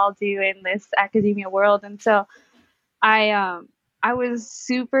sure we all do in this academia world. And so I was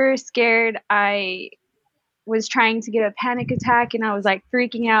super scared. I was trying to get a panic attack, and I was like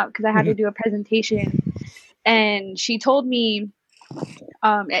freaking out because I had to do a presentation. And she told me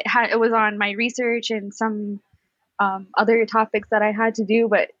it was on my research and some other topics that I had to do,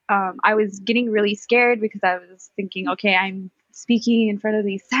 but I was getting really scared because I was thinking, okay, I'm speaking in front of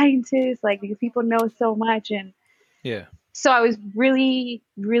these scientists, like these people know so much. And yeah, so I was really,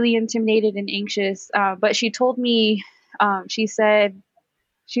 really intimidated and anxious. But she told me, she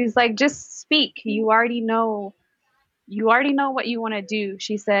was like, just speak. You already know what you want to do.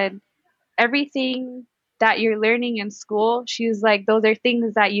 She said, everything that you're learning in school, she was like, those are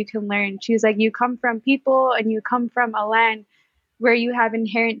things that you can learn. She was like, you come from people and you come from a land where you have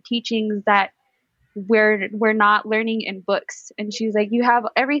inherent teachings that we're not learning in books. And she's like, you have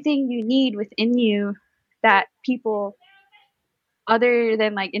everything you need within you that people other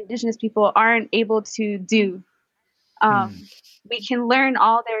than like Indigenous people aren't able to do. We can learn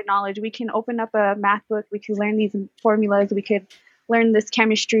all their knowledge. We can open up a math book. We can learn these formulas. We could learn this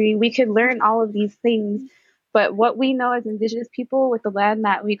chemistry. We could learn all of these things. But what we know as Indigenous people with the land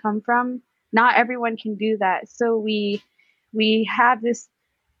that we come from, not everyone can do that. So we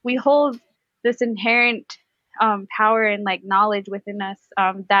hold this inherent power and like knowledge within us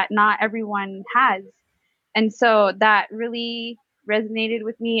that not everyone has. And so that really resonated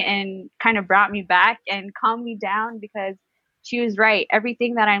with me and kind of brought me back and calmed me down, because she was right.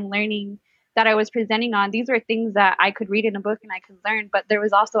 Everything that I'm learning, that I was presenting on, these were things that I could read in a book and I could learn, but there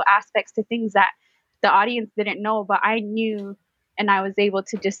was also aspects to things that the audience didn't know, but I knew and I was able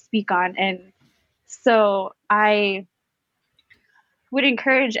to just speak on. And so I would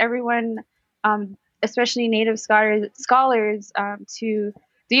encourage everyone, especially Native scholars, to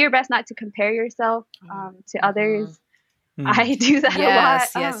do your best not to compare yourself to others. I do that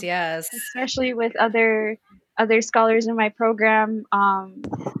a lot. Yes. Especially with other scholars in my program.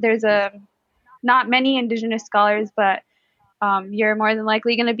 There's not many Indigenous scholars, but You're more than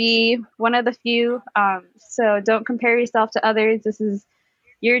likely going to be one of the few. So don't compare yourself to others. This is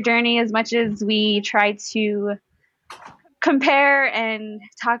your journey. As much as we try to compare and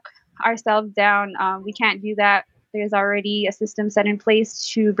talk ourselves down, we can't do that. There's already a system set in place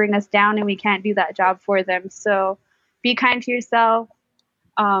to bring us down, and we can't do that job for them. So be kind to yourself.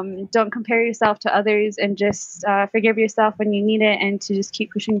 Don't compare yourself to others, and just forgive yourself when you need it, and to just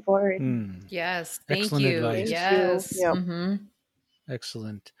keep pushing forward. Yes. Thank Excellent you. advice. Yes. Yep. Mm-hmm.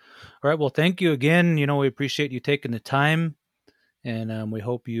 Excellent. All right. Well, thank you again. We appreciate you taking the time, and we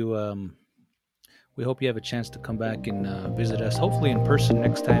hope you have a chance to come back and visit us, hopefully in person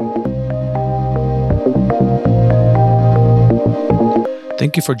next time.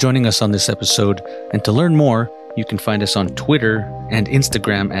 Thank you for joining us on this episode. And to learn more, you can find us on Twitter and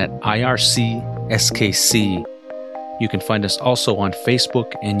Instagram at IRCSKC. You can find us also on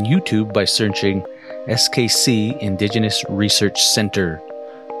Facebook and YouTube by searching SKC Indigenous Research Center.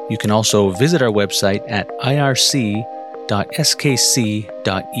 You can also visit our website at irc.skc.edu.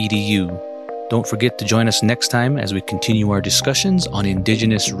 Don't forget to join us next time as we continue our discussions on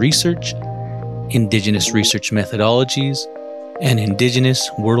Indigenous research, Indigenous research methodologies, and Indigenous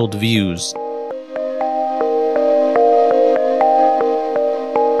worldviews.